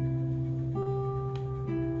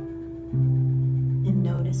and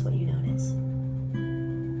notice what you notice.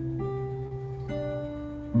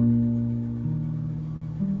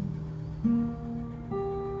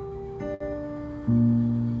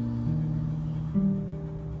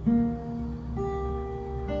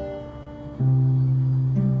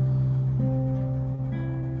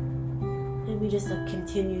 And we just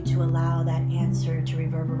continue to allow that answer to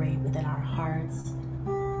reverberate within our hearts.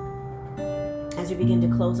 As we begin to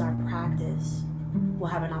close our practice, we'll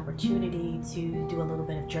have an opportunity to do a little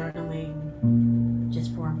bit of journaling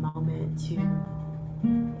just for a moment to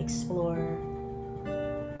explore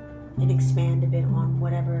and expand a bit on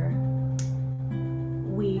whatever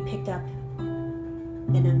we picked up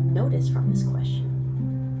and have noticed from this question.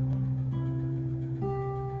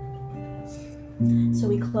 So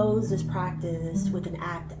we close this practice with an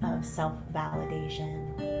act of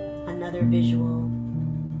self-validation, another visual.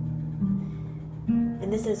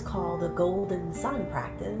 And this is called the Golden Sun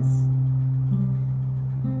practice.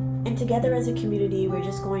 And together as a community, we're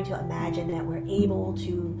just going to imagine that we're able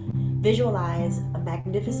to visualize a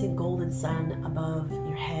magnificent golden sun above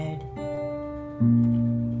your head.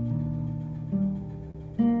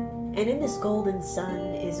 And in this golden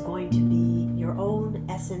sun is going to be your own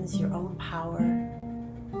essence, your own power,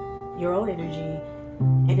 your own energy.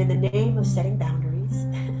 And in the name of setting boundaries,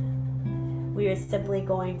 we are simply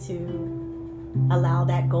going to allow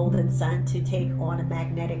that golden sun to take on a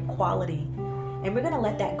magnetic quality. And we're going to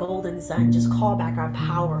let that golden sun just call back our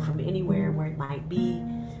power from anywhere where it might be,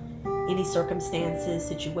 any circumstances,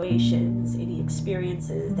 situations, any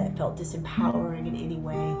experiences that felt disempowering in any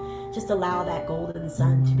way. Just allow that golden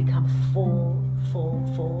sun to become full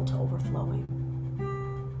to overflowing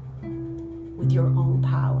with your own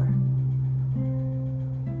power.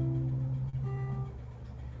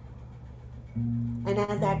 And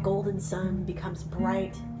as that golden sun becomes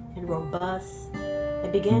bright and robust,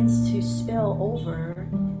 it begins to spill over.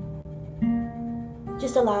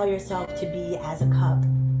 Just allow yourself to be as a cup,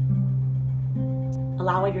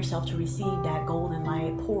 allowing yourself to receive that golden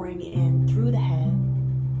light pouring in through the head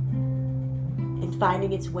and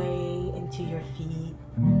finding its way into your feet,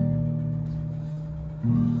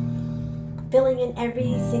 filling in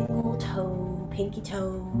every single toe, pinky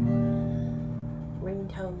toe, ring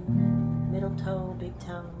toe, middle toe, big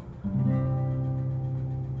toe.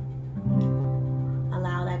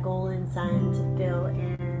 Allow that golden sun to fill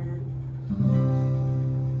in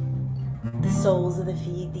the soles of the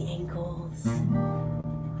feet, the ankles.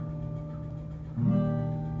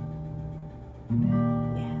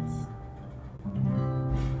 Yes.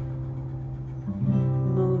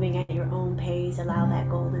 allow that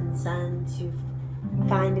golden sun to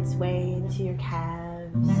find its way into your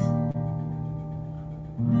calves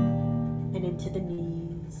and into the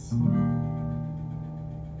knees.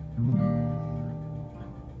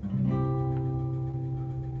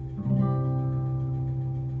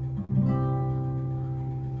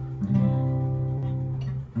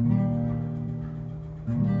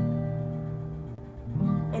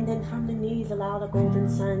 And then from the knees, allow the golden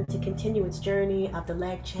sun to continue its journey up the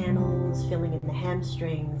leg channels, filling in the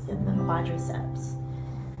hamstrings and the quadriceps,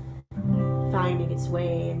 finding its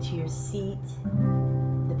way into your seat,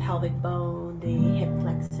 the pelvic bone, the hip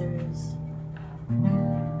flexors.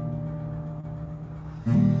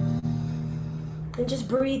 And just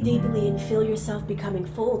breathe deeply and feel yourself becoming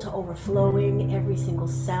full to overflowing, every single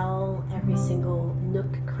cell, every single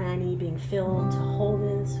nook, cranny being filled to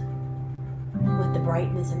wholeness with the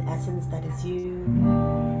brightness and essence that is you.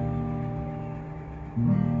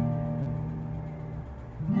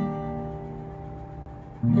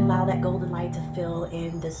 Allow that golden light to fill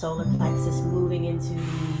in the solar plexus, moving into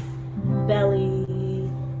the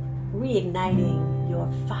belly, reigniting your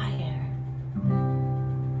fire.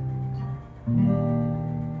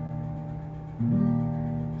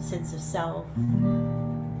 Sense of self,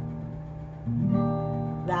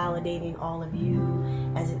 validating all of you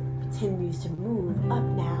as it continues to move up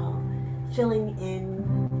now, filling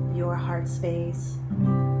in your heart space,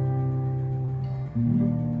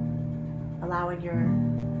 allowing your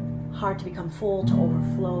heart to become full to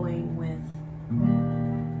overflowing with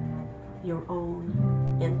your own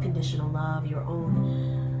unconditional love, your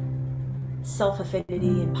own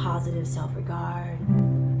self-affinity and positive self-regard.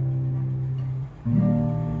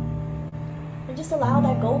 And just allow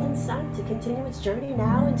that golden sun to continue its journey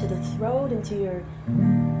now into the throat, into your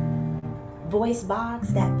voice box,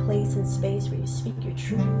 that place and space where you speak your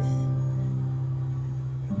truth,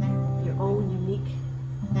 your own unique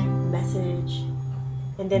message.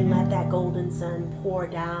 And then let that golden sun pour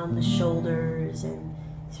down the shoulders and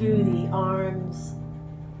through the arms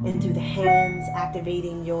and through the hands,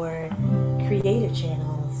 activating your creative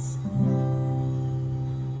channels.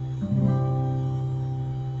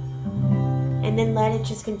 And then let it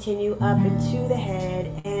just continue up into the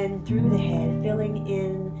head and through the head, filling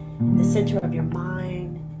in the center of your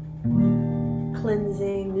mind,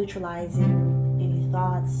 cleansing, neutralizing any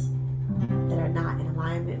thoughts that are not in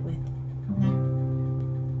alignment with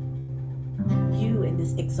you in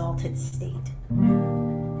this exalted state.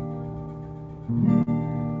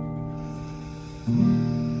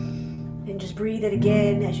 And just breathe it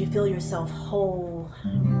again as you feel yourself whole.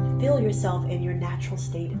 Feel yourself in your natural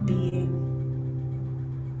state of being.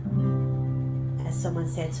 As someone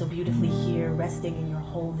said so beautifully here, resting in your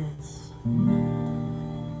wholeness.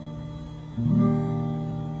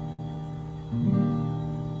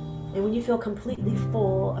 And when you feel completely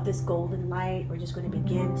full of this golden light, we're just going to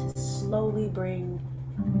begin to slowly bring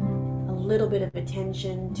a little bit of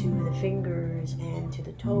attention to the fingers and to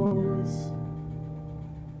the toes.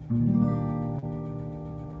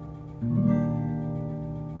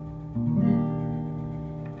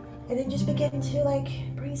 And then just begin to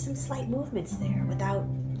bring some slight movements there without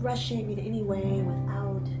rushing in any way,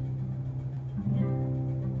 without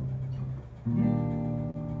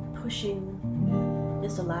pushing,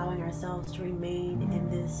 just allowing ourselves to remain in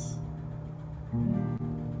this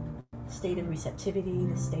state of receptivity,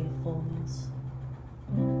 this state of fullness.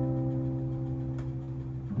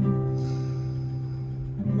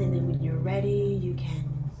 And then when you're ready, you can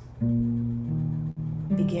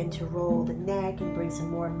begin to roll the neck and bring some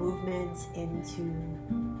more movements into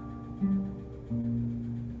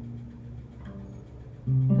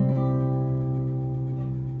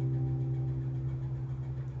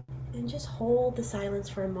and just hold the silence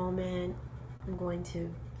for a moment. I'm going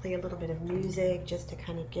to play a little bit of music just to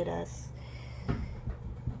kind of get us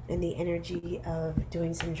in the energy of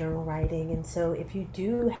doing some journal writing. And so if you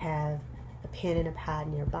do have a pen and a pad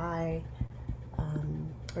nearby,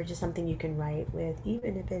 or just something you can write with,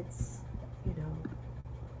 even if it's,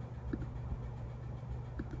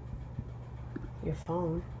 your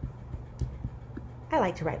phone. I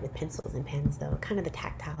like to write with pencils and pens though, kind of the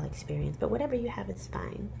tactile experience, but whatever you have is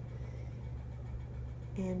fine.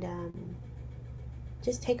 And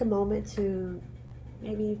just take a moment to,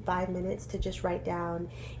 maybe 5 minutes, to just write down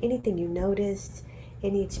anything you noticed,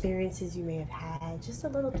 any experiences you may have had, just a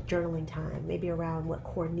little journaling time, maybe around what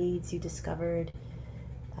core needs you discovered,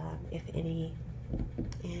 if any,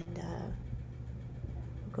 and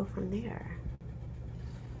we'll go from there.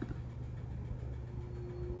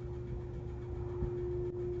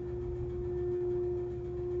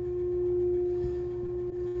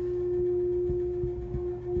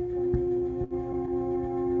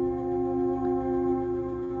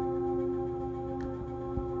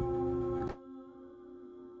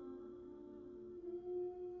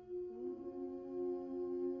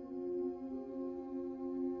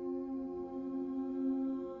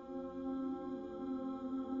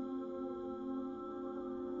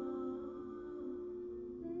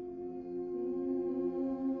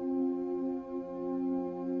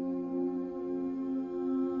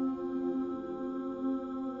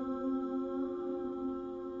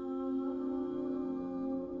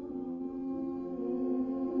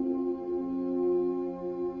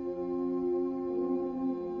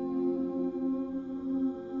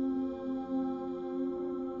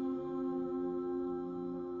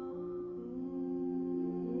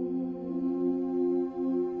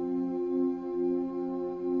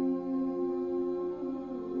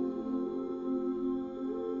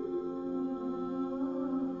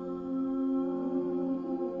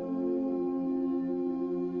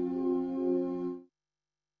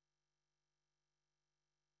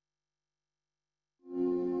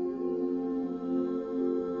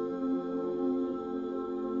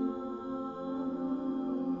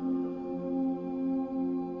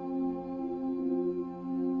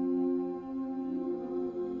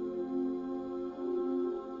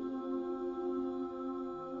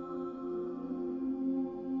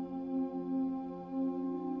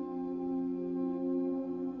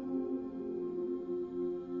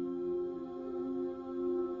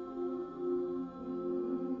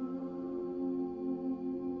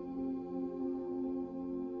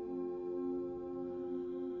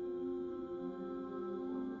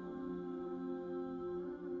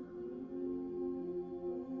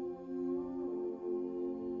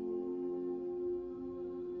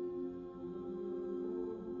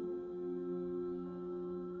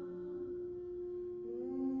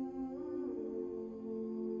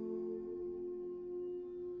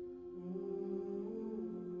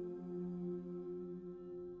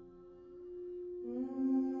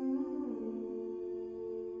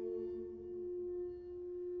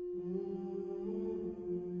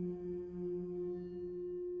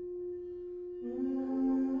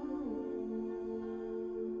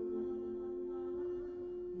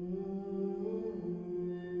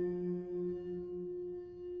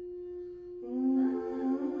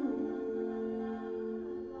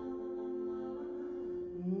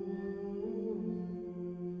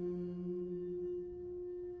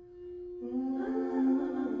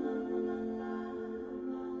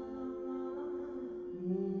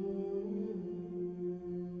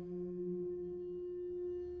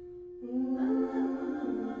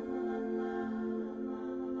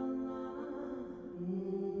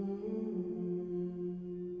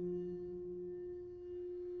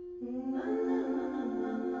 And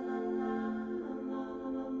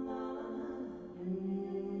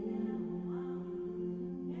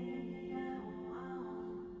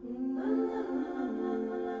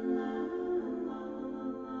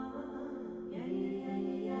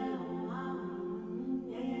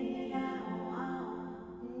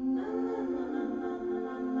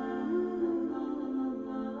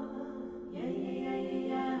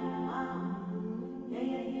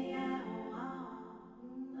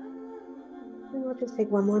we'll just take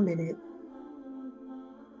one more minute.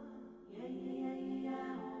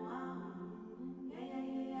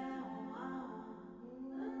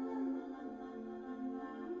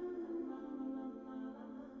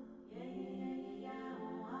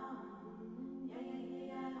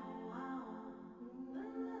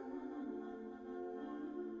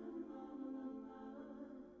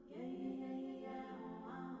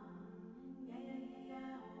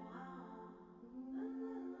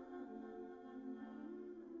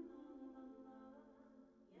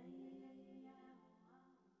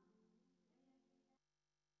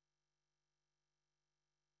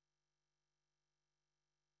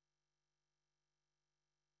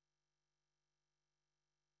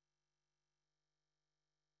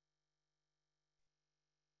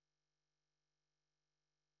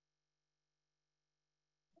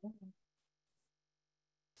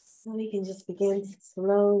 So we can just begin to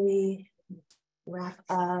slowly wrap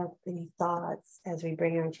up any thoughts as we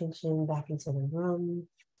bring our attention back into the room.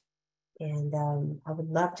 And I would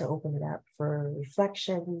love to open it up for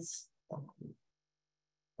reflections. I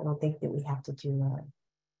don't think that we have to do,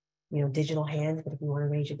 digital hands, but if you want to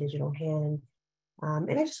raise your digital hand.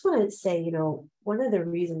 And I just want to say, one of the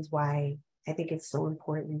reasons why I think it's so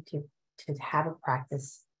important to have a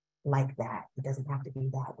practice like that, it doesn't have to be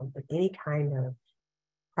that one, but any kind of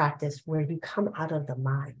practice where you come out of the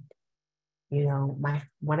mind.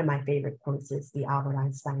 One of my favorite quotes is the Albert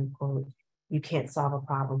Einstein quote, "You can't solve a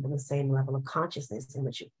problem with the same level of consciousness in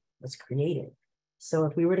which it was created." So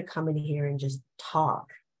if we were to come in here and just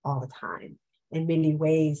talk all the time, in many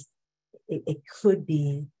ways, it could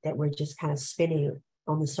be that we're just kind of spinning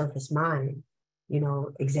on the surface mind,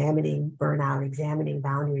 examining burnout, examining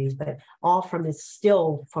boundaries, but all from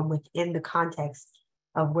within the context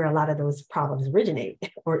of where a lot of those problems originate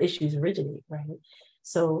or issues originate, right?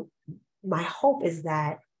 So my hope is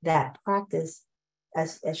that practice,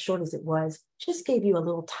 as short as it was, just gave you a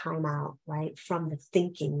little time out, right, from the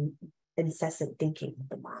thinking, incessant thinking of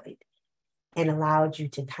the mind, and allowed you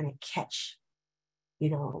to kind of catch,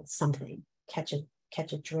 something, catch a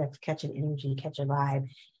drift, catch an energy, catch a vibe,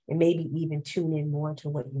 and maybe even tune in more to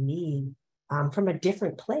what you need from a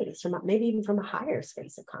different place, maybe even from a higher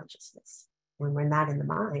space of consciousness when we're not in the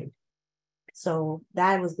mind. So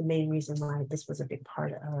that was the main reason why this was a big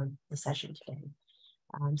part of the session today.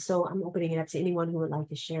 So I'm opening it up to anyone who would like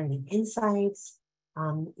to share any insights,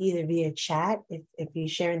 either via chat. If you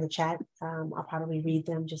share in the chat, I'll probably read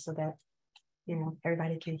them just so that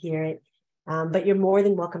everybody can hear it. But you're more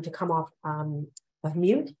than welcome to come off of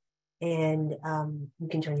mute, and you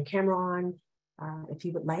can turn your camera on if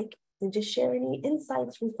you would like, and just share any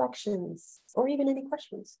insights, reflections, or even any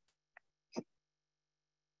questions.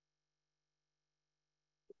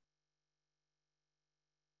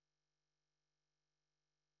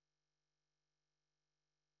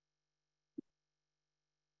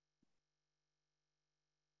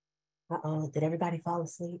 Uh-oh, did everybody fall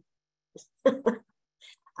asleep?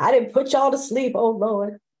 I didn't put y'all to sleep, oh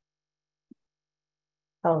Lord.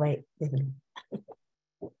 Oh, wait.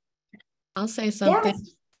 I'll say something.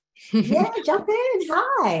 Yes. Yeah, jump in.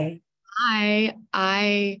 Hi.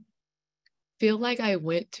 I feel like I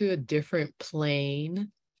went to a different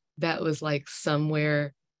plane that was like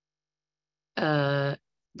somewhere that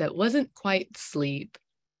wasn't quite sleep,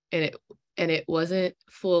 and it wasn't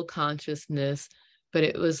full consciousness, but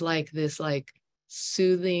it was like this like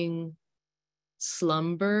soothing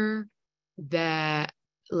slumber that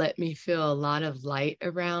let me feel a lot of light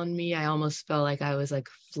around me. I almost felt like I was like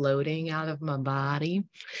floating out of my body,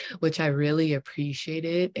 which I really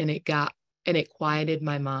appreciated. And it quieted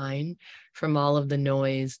my mind from all of the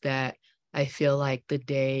noise that I feel like the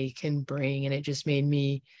day can bring. And it just made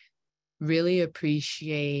me really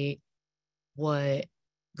appreciate what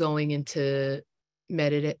going into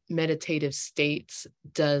meditative states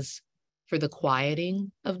does for the quieting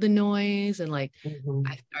of the noise. And like,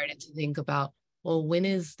 I started to think about, well, when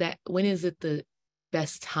is it the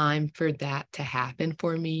best time for that to happen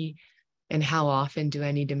for me? And how often do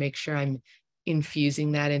I need to make sure I'm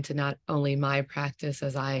infusing that into not only my practice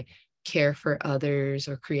as I care for others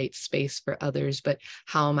or create space for others, but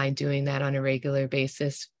how am I doing that on a regular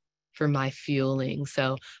basis for my fueling.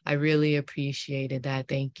 So I really appreciated that.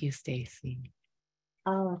 Thank you, Stacy.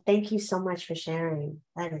 Oh, thank you so much for sharing.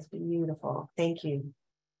 That is beautiful. Thank you.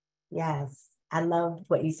 Yes. I love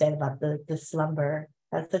what you said about the slumber.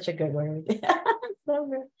 That's such a good word.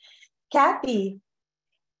 Slumber. Kathy.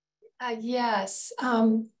 Yes.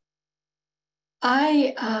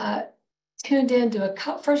 I tuned into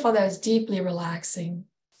first of all, that was deeply relaxing.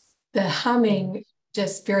 The humming,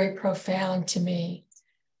 just very profound to me.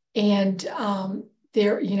 And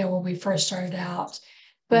there, when we first started out,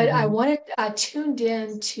 but I tuned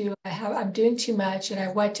in to, I'm doing too much and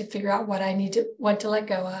I want to figure out what I want to let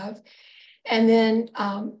go of. And then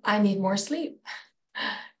I need more sleep.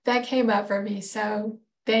 That came up for me. So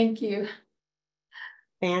thank you.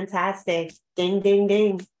 Fantastic. Ding, ding,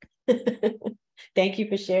 ding. Thank you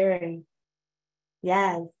for sharing.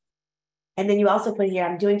 Yes. And then you also put here,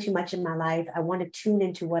 I'm doing too much in my life. I want to tune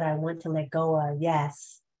into what I want to let go of.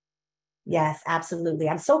 Yes. Yes, absolutely.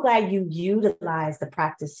 I'm so glad you utilized the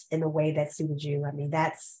practice in a way that suited you. I mean,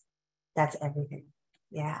 that's everything.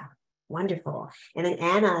 Yeah. Wonderful. And then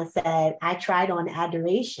Anna said, I tried on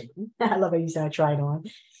adoration. I love how you said I tried on.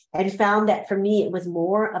 And found that for me, it was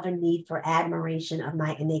more of a need for admiration of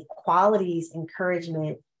my innate qualities,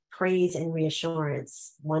 encouragement, praise, and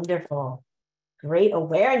reassurance. Wonderful. Great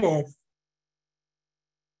awareness.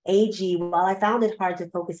 AG, while I found it hard to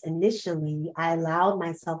focus initially, I allowed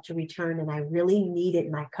myself to return and I really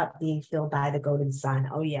needed my cup being filled by the golden sun.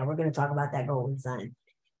 Oh yeah, we're going to talk about that golden sun.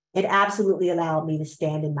 It absolutely allowed me to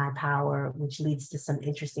stand in my power, which leads to some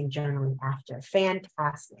interesting journaling after.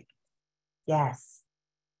 Fantastic. Yes.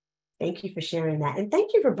 Thank you for sharing that. And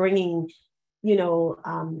thank you for bringing,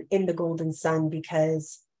 in the golden sun,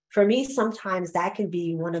 because for me, sometimes that can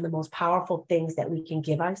be one of the most powerful things that we can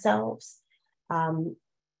give ourselves.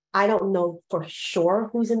 I don't know for sure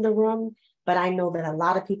who's in the room, but I know that a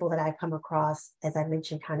lot of people that I come across, as I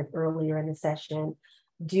mentioned kind of earlier in the session,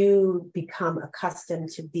 do become accustomed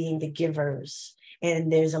to being the givers.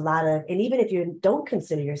 And there's a lot of, and even if you don't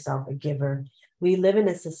consider yourself a giver, we live in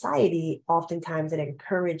a society oftentimes that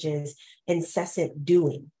encourages incessant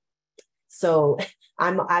doing. So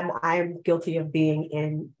I'm guilty of being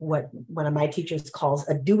in what one of my teachers calls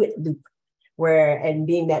a do it loop. And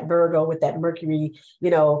being that Virgo with that Mercury,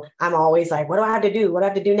 I'm always like, what do I have to do? What do I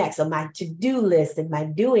have to do next? So my to-do list and my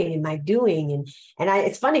doing.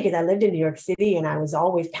 It's funny because I lived in New York City and I was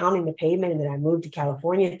always pounding the pavement, and then I moved to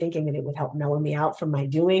California thinking that it would help mellow me out from my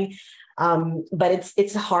doing. But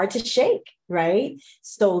it's hard to shake, right?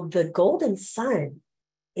 So the golden sun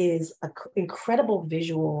is an incredible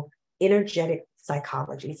visual, energetic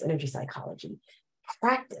psychology. It's energy psychology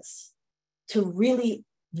practice to really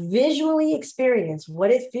visually experience what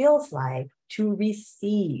it feels like to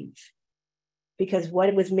receive. Because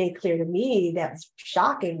what was made clear to me that was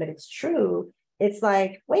shocking, but it's true. It's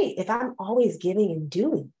like, wait, if I'm always giving and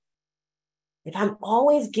doing,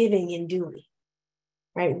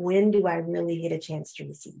 right, when do I really get a chance to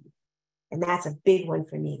receive? And that's a big one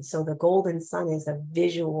for me. So the golden sun is a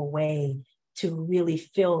visual way to really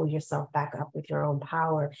fill yourself back up with your own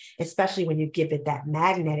power, especially when you give it that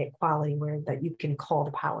magnetic quality that you can call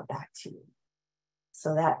the power back to you.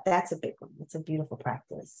 So that's a big one. It's a beautiful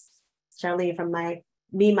practice. Charlene, from my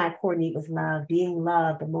core need was love, being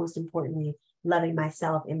loved, but most importantly, loving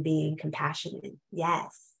myself and being compassionate.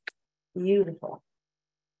 Yes. Beautiful.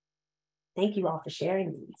 Thank you all for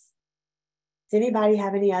sharing these. Does anybody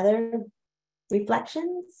have any other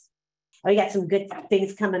reflections? Oh, we got some good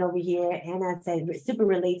things coming over here. Anna said, super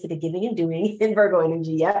relate to the giving and doing in Virgo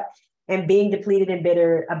energy. Yep. And being depleted and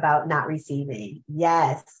bitter about not receiving.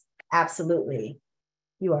 Yes, absolutely.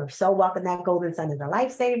 You are so welcome. That golden sun is a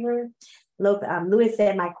lifesaver. Look, Lewis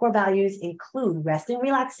said, my core values include rest and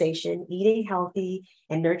relaxation, eating healthy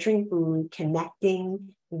and nurturing food,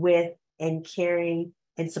 connecting with and caring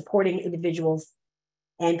and supporting individuals,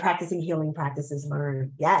 and practicing healing practices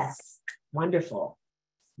learned. Yes, wonderful.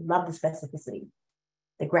 Love the specificity.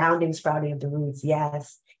 The grounding, sprouting of the roots.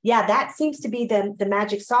 Yes. Yeah, that seems to be the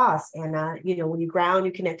magic sauce. And, when you ground,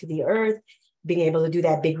 you connect to the earth, being able to do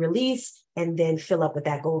that big release and then fill up with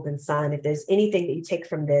that golden sun. If there's anything that you take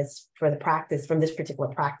from this for the practice, from this particular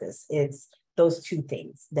practice, it's those two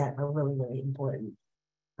things that are really, really important.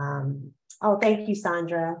 Thank you,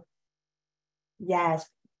 Sandra. Yes.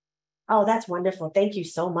 Oh, that's wonderful. Thank you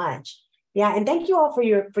so much. Yeah, and thank you all for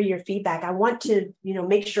your feedback. I want to,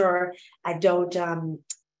 make sure I don't,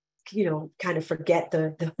 kind of forget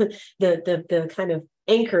the kind of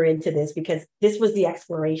anchor into this, because this was the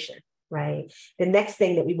exploration, right? The next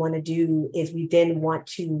thing that we want to do is we then want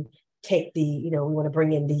to take we want to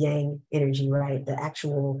bring in the yang energy, right? The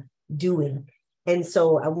actual doing. And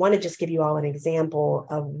so I want to just give you all an example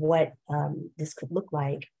of what this could look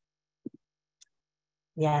like.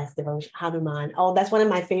 Yes, devotion, Hanuman. Oh, that's one of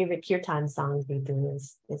my favorite kirtan songs we do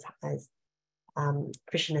is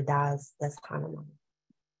Krishna Das, that's Hanuman.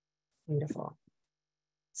 Beautiful.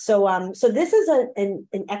 So this is an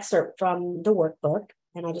excerpt from the workbook,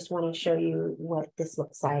 and I just want to show you what this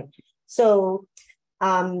looks like. So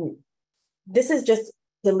this is just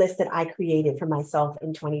the list that I created for myself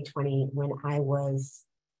in 2020 when I was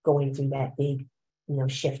going through that big,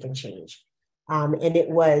 shift and change. And it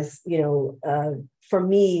was, for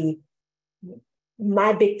me,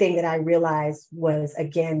 my big thing that I realized was,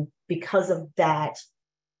 again, because of that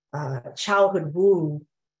childhood wound,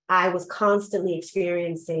 I was constantly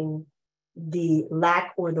experiencing the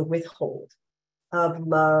lack or the withhold of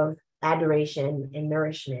love, adoration, and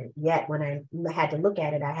nourishment. Yet when I had to look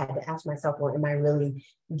at it, I had to ask myself, well, am I really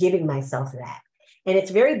giving myself that? And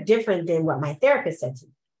it's very different than what my therapist said to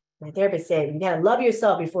me. My therapist said, you got to love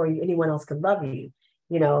yourself before anyone else can love you,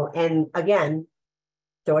 and again,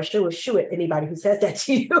 throw a shoe at anybody who says that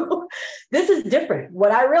to you. This is different.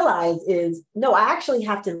 What I realized is, no, I actually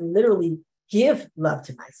have to literally give love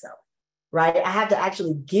to myself, right? I have to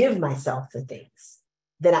actually give myself the things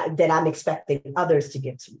that I'm expecting others to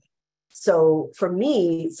give to me. So for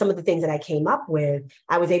me, some of the things that I came up with,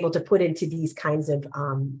 I was able to put into these kinds of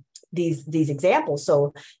these examples.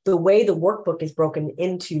 So the way the workbook is broken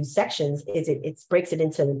into sections is it breaks it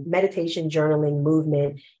into meditation, journaling,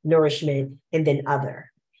 movement, nourishment, and then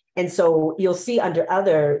other. And so you'll see under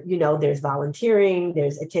other, there's volunteering,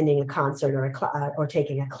 there's attending a concert or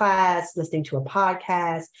taking a class, listening to a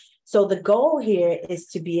podcast. So the goal here is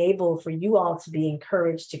to be able for you all to be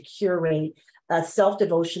encouraged to curate a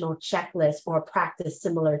self-devotional checklist or a practice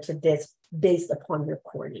similar to this based upon your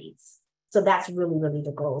core needs. So that's really, really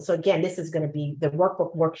the goal. So again, this is going to be, the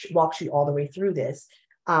workbook walks you all the way through this.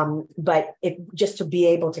 But just to be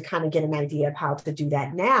able to kind of get an idea of how to do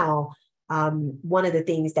that now, one of the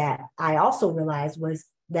things that I also realized was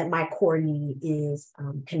that my core need is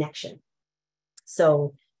connection.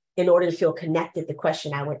 So in order to feel connected, the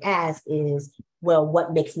question I would ask is, well,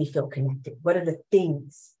 what makes me feel connected? What are the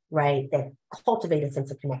things, right, that cultivate a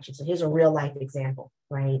sense of connection? So here's a real life example,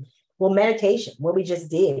 right? Well, meditation, what we just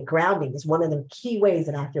did, grounding is one of the key ways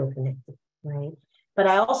that I feel connected, right? But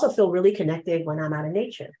I also feel really connected when I'm out in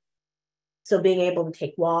nature. So being able to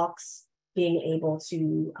take walks, being able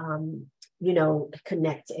to,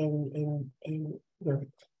 connect and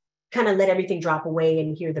kind of let everything drop away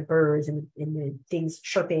and hear the birds and the things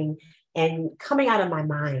chirping and coming out of my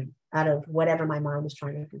mind, out of whatever my mind was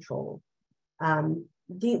trying to control.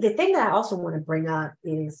 The thing that I also want to bring up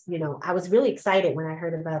is, I was really excited when I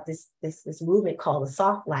heard about this movement called the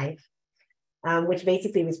Soft Life, which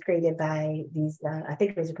basically was created by these, I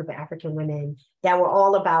think it was a group of African women that were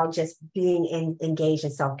all about just being engaged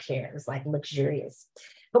in self-care. It was like luxurious.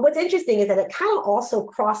 But what's interesting is that it kind of also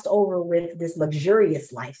crossed over with this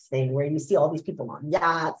luxurious life thing where you see all these people on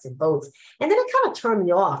yachts and boats. And then it kind of turned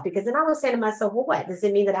me off because then I was saying to myself, well, what? Does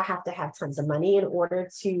it mean that I have to have tons of money in order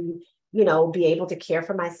to, be able to care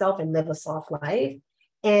for myself and live a soft life?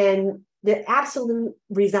 And the absolute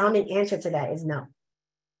resounding answer to that is no.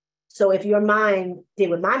 So if your mind did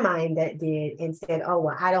what my mind that did and said, oh,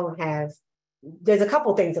 well, I don't have, there's a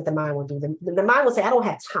couple things that the mind will do. The mind will say, I don't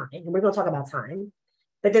have time. And we're going to talk about time.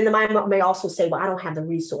 But then the mind may also say, well, I don't have the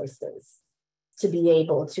resources to be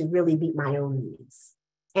able to really meet my own needs.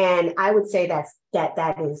 And I would say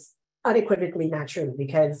that is unequivocally not true,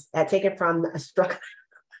 because I take it from a struggle,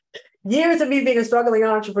 years of me being a struggling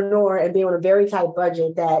entrepreneur and being on a very tight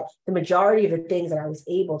budget, that the majority of the things that I was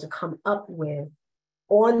able to come up with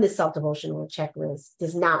on the self-devotional checklist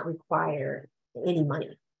does not require any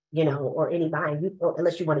money, or any buying,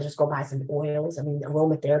 unless you want to just go buy some oils. I mean,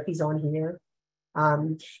 aromatherapy's on here.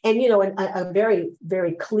 And a very,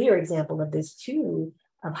 very clear example of this too,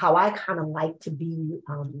 of how I kind of like to be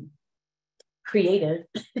creative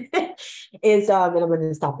is, and I'm going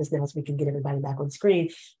to stop this now so we can get everybody back on screen,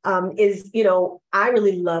 is, I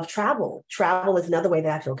really love travel. Travel is another way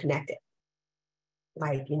that I feel connected.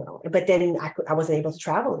 But then I wasn't able to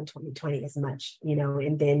travel in 2020 as much,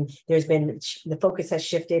 and then there's been, the focus has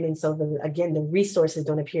shifted. And so the resources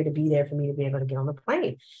don't appear to be there for me to be able to get on the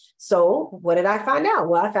plane. So what did I find out?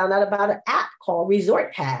 Well, I found out about an app called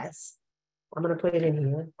Resort Pass. I'm going to put it in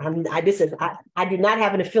here. I do not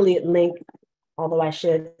have an affiliate link, although I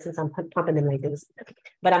should, since I'm pumping them like this,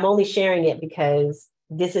 but I'm only sharing it because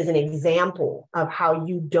this is an example of how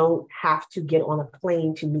you don't have to get on a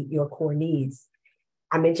plane to meet your core needs.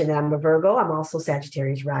 I mentioned that I'm a Virgo. I'm also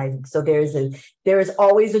Sagittarius rising. So there is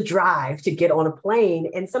always a drive to get on a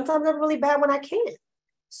plane. And sometimes I'm really bad when I can't.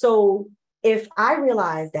 So if I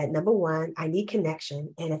realize that, number one, I need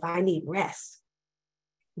connection, and if I need rest,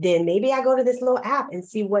 then maybe I go to this little app and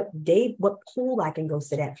see what pool I can go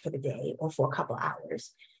sit at for the day or for a couple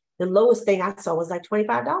hours. The lowest thing I saw was like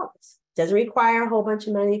 $25. Doesn't require a whole bunch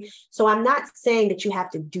of money. So I'm not saying that you have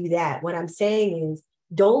to do that. What I'm saying is,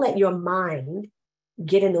 don't let your mind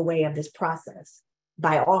get in the way of this process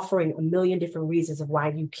by offering a million different reasons of why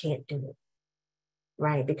you can't do it.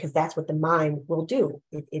 Right? Because that's what the mind will do.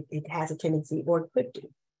 It has a tendency, or it could do.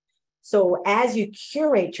 So as you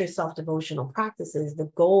curate your self-devotional practices, the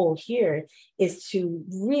goal here is to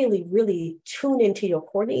really, really tune into your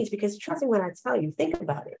core needs. Because trust me when I tell you, think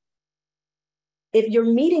about it. If you're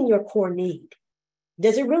meeting your core need,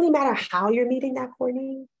 does it really matter how you're meeting that core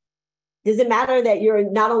need? Does it matter that you're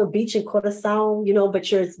not on the beach in Curacao,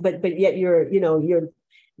 but yet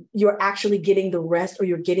you're actually getting the rest, or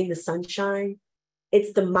you're getting the sunshine?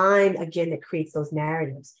 It's the mind, again, that creates those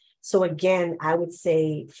narratives. So again, I would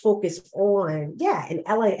say focus on, in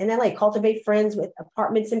LA, cultivate friends with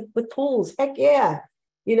apartments and with pools. Heck yeah.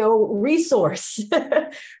 Resource,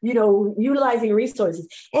 utilizing resources.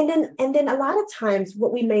 And then a lot of times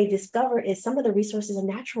what we may discover is some of the resources are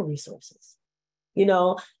natural resources.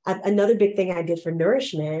 Another big thing I did for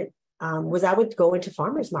nourishment was I would go into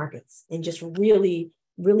farmers markets and just really,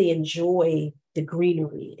 really enjoy the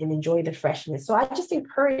greenery and enjoy the freshness. So I just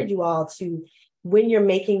encourage you all to, when you're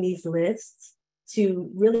making these lists, to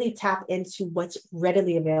really tap into what's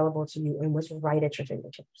readily available to you and what's right at your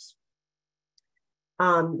fingertips.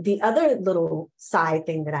 The other little side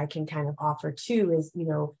thing that I can kind of offer too is,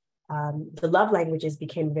 the love languages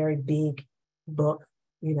became a very big book,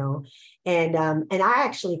 and I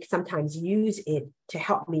actually sometimes use it to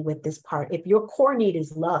help me with this part. If your core need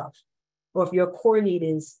is love, or if your core need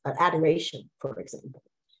is adoration, for example,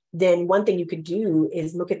 then one thing you could do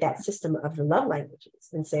is look at that system of the love languages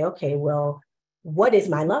and say, okay, well, what is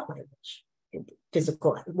my love language?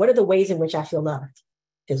 Physical, what are the ways in which I feel loved?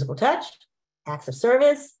 Physical touch, acts of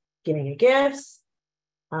service, giving your gifts.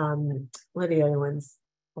 What are the other ones?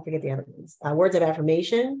 I forget the other ones. Words of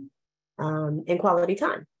affirmation, and quality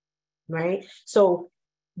time, right? So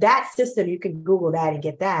that system, you can Google that and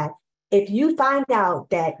get that. If you find out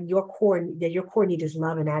that your core need is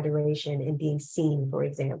love and adoration and being seen, for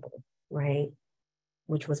example, right,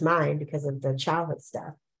 which was mine because of the childhood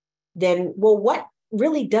stuff, then, well, what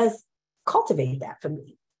really does cultivate that for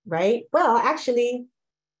me, right? Well, actually,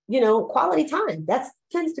 quality time. That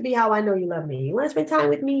tends to be how I know you love me. You want to spend time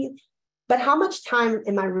with me, but how much time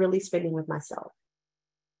am I really spending with myself?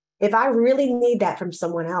 If I really need that from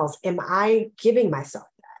someone else, am I giving myself?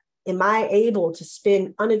 Am I able to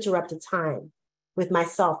spend uninterrupted time with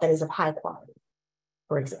myself that is of high quality,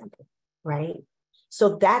 for example, right?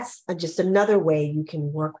 So that's just another way you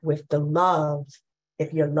can work with the love.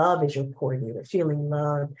 If your love is your core need, or feeling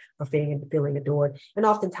loved or feeling adored. And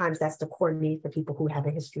oftentimes that's the core need for people who have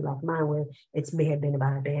a history like mine, where it may have been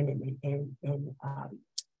about abandonment and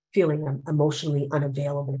feeling emotionally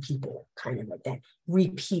unavailable people, kind of like that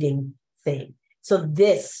repeating thing. So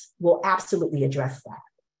this will absolutely address that.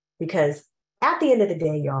 Because at the end of the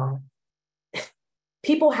day, y'all,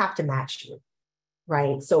 people have to match you,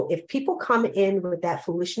 right? So if people come in with that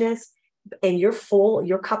foolishness and you're full,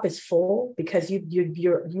 your cup is full because you've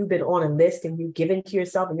been on a list and you've given to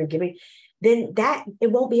yourself and you're giving, then that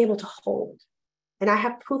it won't be able to hold. And I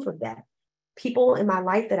have proof of that. People in my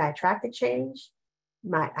life that I attracted change.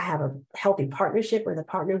 I have a healthy partnership with a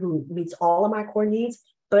partner who meets all of my core needs,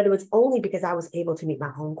 but it was only because I was able to meet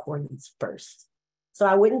my own core needs first. So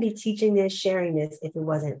I wouldn't be teaching this, sharing this, if it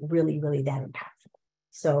wasn't really, really that impactful.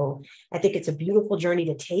 So I think it's a beautiful journey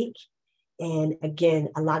to take. And again,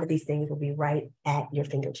 a lot of these things will be right at your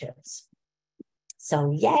fingertips.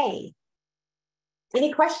 So yay.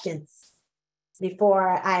 Any questions before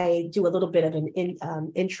I do a little bit of an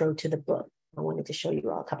intro to the book? I wanted to show you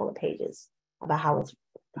all a couple of pages about how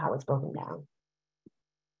it's broken down.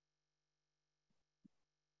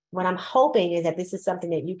 What I'm hoping is that this is something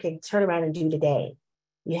that you can turn around and do today.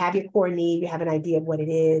 You have your core need, you have an idea of what it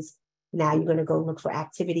is. Now you're going to go look for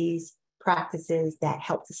activities, practices that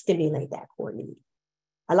help to stimulate that core need.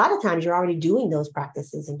 A lot of times you're already doing those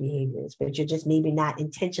practices and behaviors, but you're just maybe not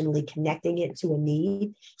intentionally connecting it to a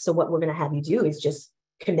need. So what we're going to have you do is just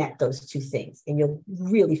connect those two things, and you'll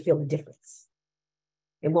really feel the difference.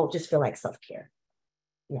 It won't just feel like self-care.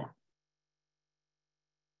 Yeah.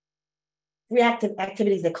 Reactive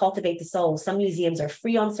activities that cultivate the soul. Some museums are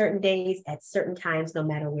free on certain days at certain times, no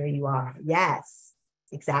matter where you are. Yes.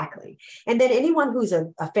 Exactly. And then anyone who's a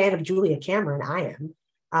fan of Julia Cameron, I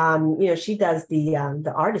am, she does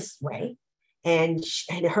the artist's way. And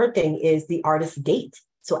her thing is the artist's date.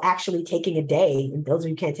 So actually taking a day, and those of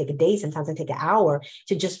you can't take a day, sometimes I take an hour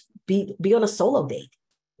to just be on a solo date.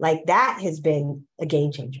 Like that has been a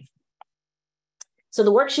game changer. So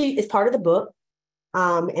the worksheet is part of the book.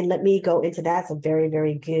 And let me go into that. It's a very,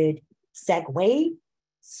 very good segue.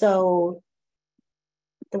 So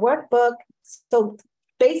the workbook, so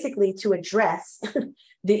basically to address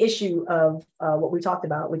the issue of what we talked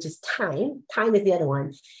about, which is time. Time is the other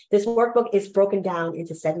one. This workbook is broken down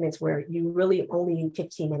into segments where you really only need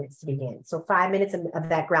 15 minutes to begin. So 5 minutes of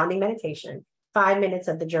that grounding meditation, 5 minutes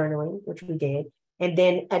of the journaling, which we did, and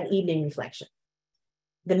then an evening reflection.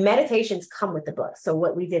 The meditations come with the book. So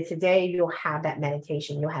what we did today, you'll have that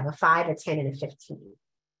meditation. You'll have a 5, a 10, and a 15.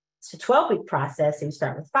 It's a 12-week process. So you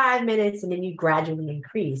start with 5 minutes and then you gradually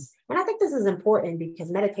increase. And I think this is important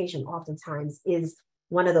because meditation oftentimes is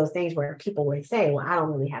one of those things where people would say, well, I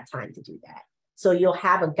don't really have time to do that. So you'll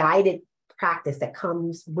have a guided practice that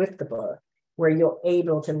comes with the book where you're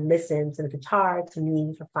able to listen to the guitar to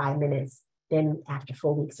me for 5 minutes. Then after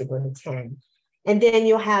 4 weeks, you go to 10. And then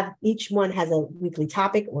you'll have, each one has a weekly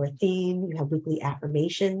topic or a theme. You have weekly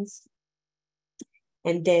affirmations.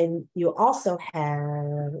 And then you'll also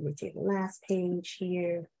have, let me take the last page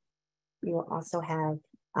here. You will also have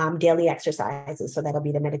daily exercises. So that'll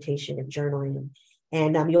be the meditation and journaling.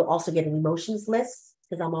 And you'll also get an emotions list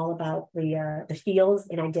because I'm all about the feels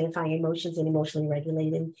and identifying emotions and emotionally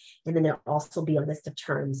regulating. And then there'll also be a list of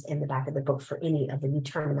terms in the back of the book for any of the new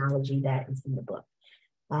terminology that is in the book.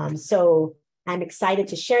 So I'm excited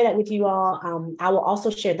to share that with you all. I will also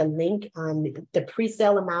share the link. The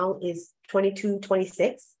pre-sale amount is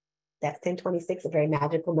 $22.26. That's $10.26, a very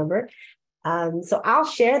magical number. So I'll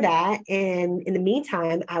share that. And in the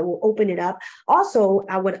meantime, I will open it up. Also,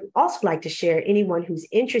 I would also like to share anyone who's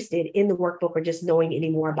interested in the workbook or just knowing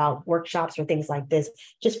any more about workshops or things like this,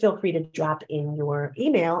 just feel free to drop in your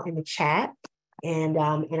email in the chat. And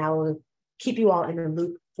I will keep you all in the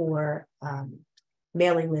loop for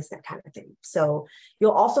mailing list, that kind of thing. So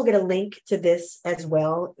you'll also get a link to this as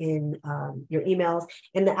well in your emails,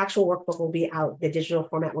 and the actual workbook will be out. The digital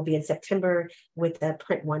format will be in September with the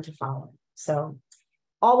print one to follow. So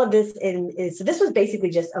all of this so this was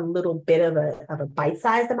basically just a little bit of a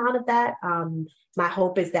bite-sized amount of that. My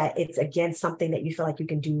hope is that it's, again, something that you feel like you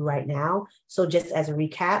can do right now. So just as a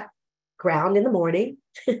recap, ground in the morning,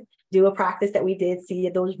 do a practice that we did, see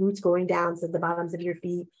those roots going down to the bottoms of your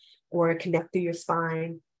feet, or connect through your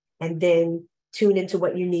spine, and then tune into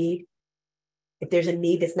what you need. If there's a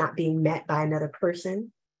need that's not being met by another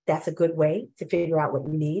person, that's a good way to figure out what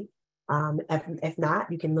you need. If not,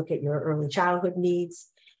 you can look at your early childhood needs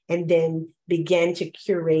and then begin to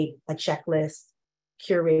curate a checklist,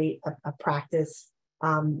 curate a practice,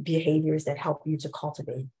 behaviors that help you to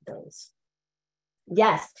cultivate those.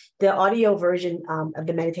 Yes, the audio version of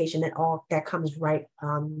the meditation that comes right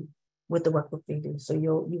with the workbook they do. So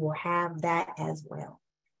you will have that as well.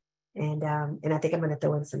 And I think I'm going to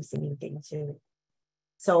throw in some singing things too.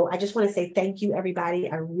 So I just want to say thank you,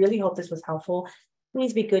 everybody. I really hope this was helpful.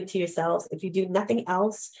 Please be good to yourselves. If you do nothing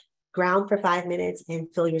else, ground for 5 minutes and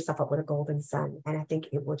fill yourself up with a golden sun. And I think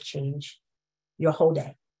it will change your whole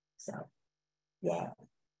day. So, yeah.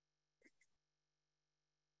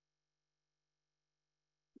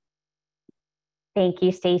 Thank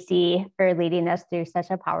you, Stacey, for leading us through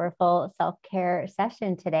such a powerful self-care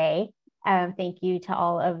session today. Thank you to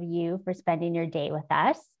all of you for spending your day with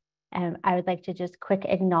us. I would like to just quick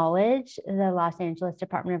acknowledge the Los Angeles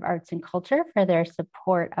Department of Arts and Culture for their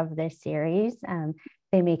support of this series.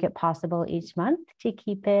 They make it possible each month to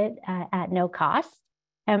keep it at no cost.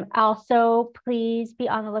 Also, please be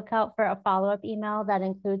on the lookout for a follow-up email that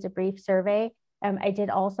includes a brief survey. I did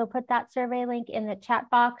also put that survey link in the chat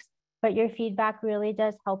box, but your feedback really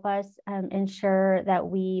does help us ensure that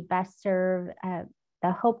we best serve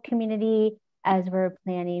the Hope community as we're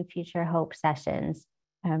planning future Hope sessions.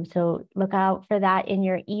 So look out for that in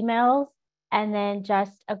your emails. And then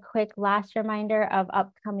just a quick last reminder of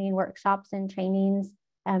upcoming workshops and trainings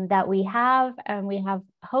that we have. We have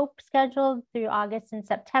Hope scheduled through August and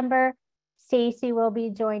September. Stacey will be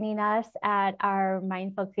joining us at our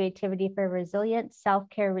Mindful Creativity for Resilience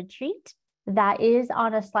self-care retreat. That is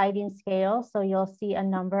on a sliding scale. So you'll see a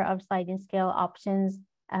number of sliding scale options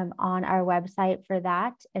on our website for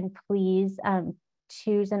that. And please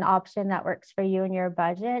choose an option that works for you and your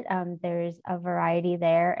budget. There's a variety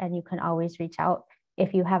there, and you can always reach out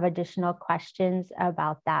if you have additional questions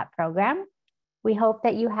about that program. We hope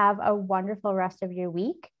that you have a wonderful rest of your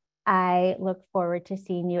week. I look forward to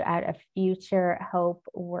seeing you at a future Hope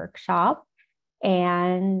workshop,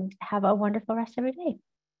 and have a wonderful rest of your day.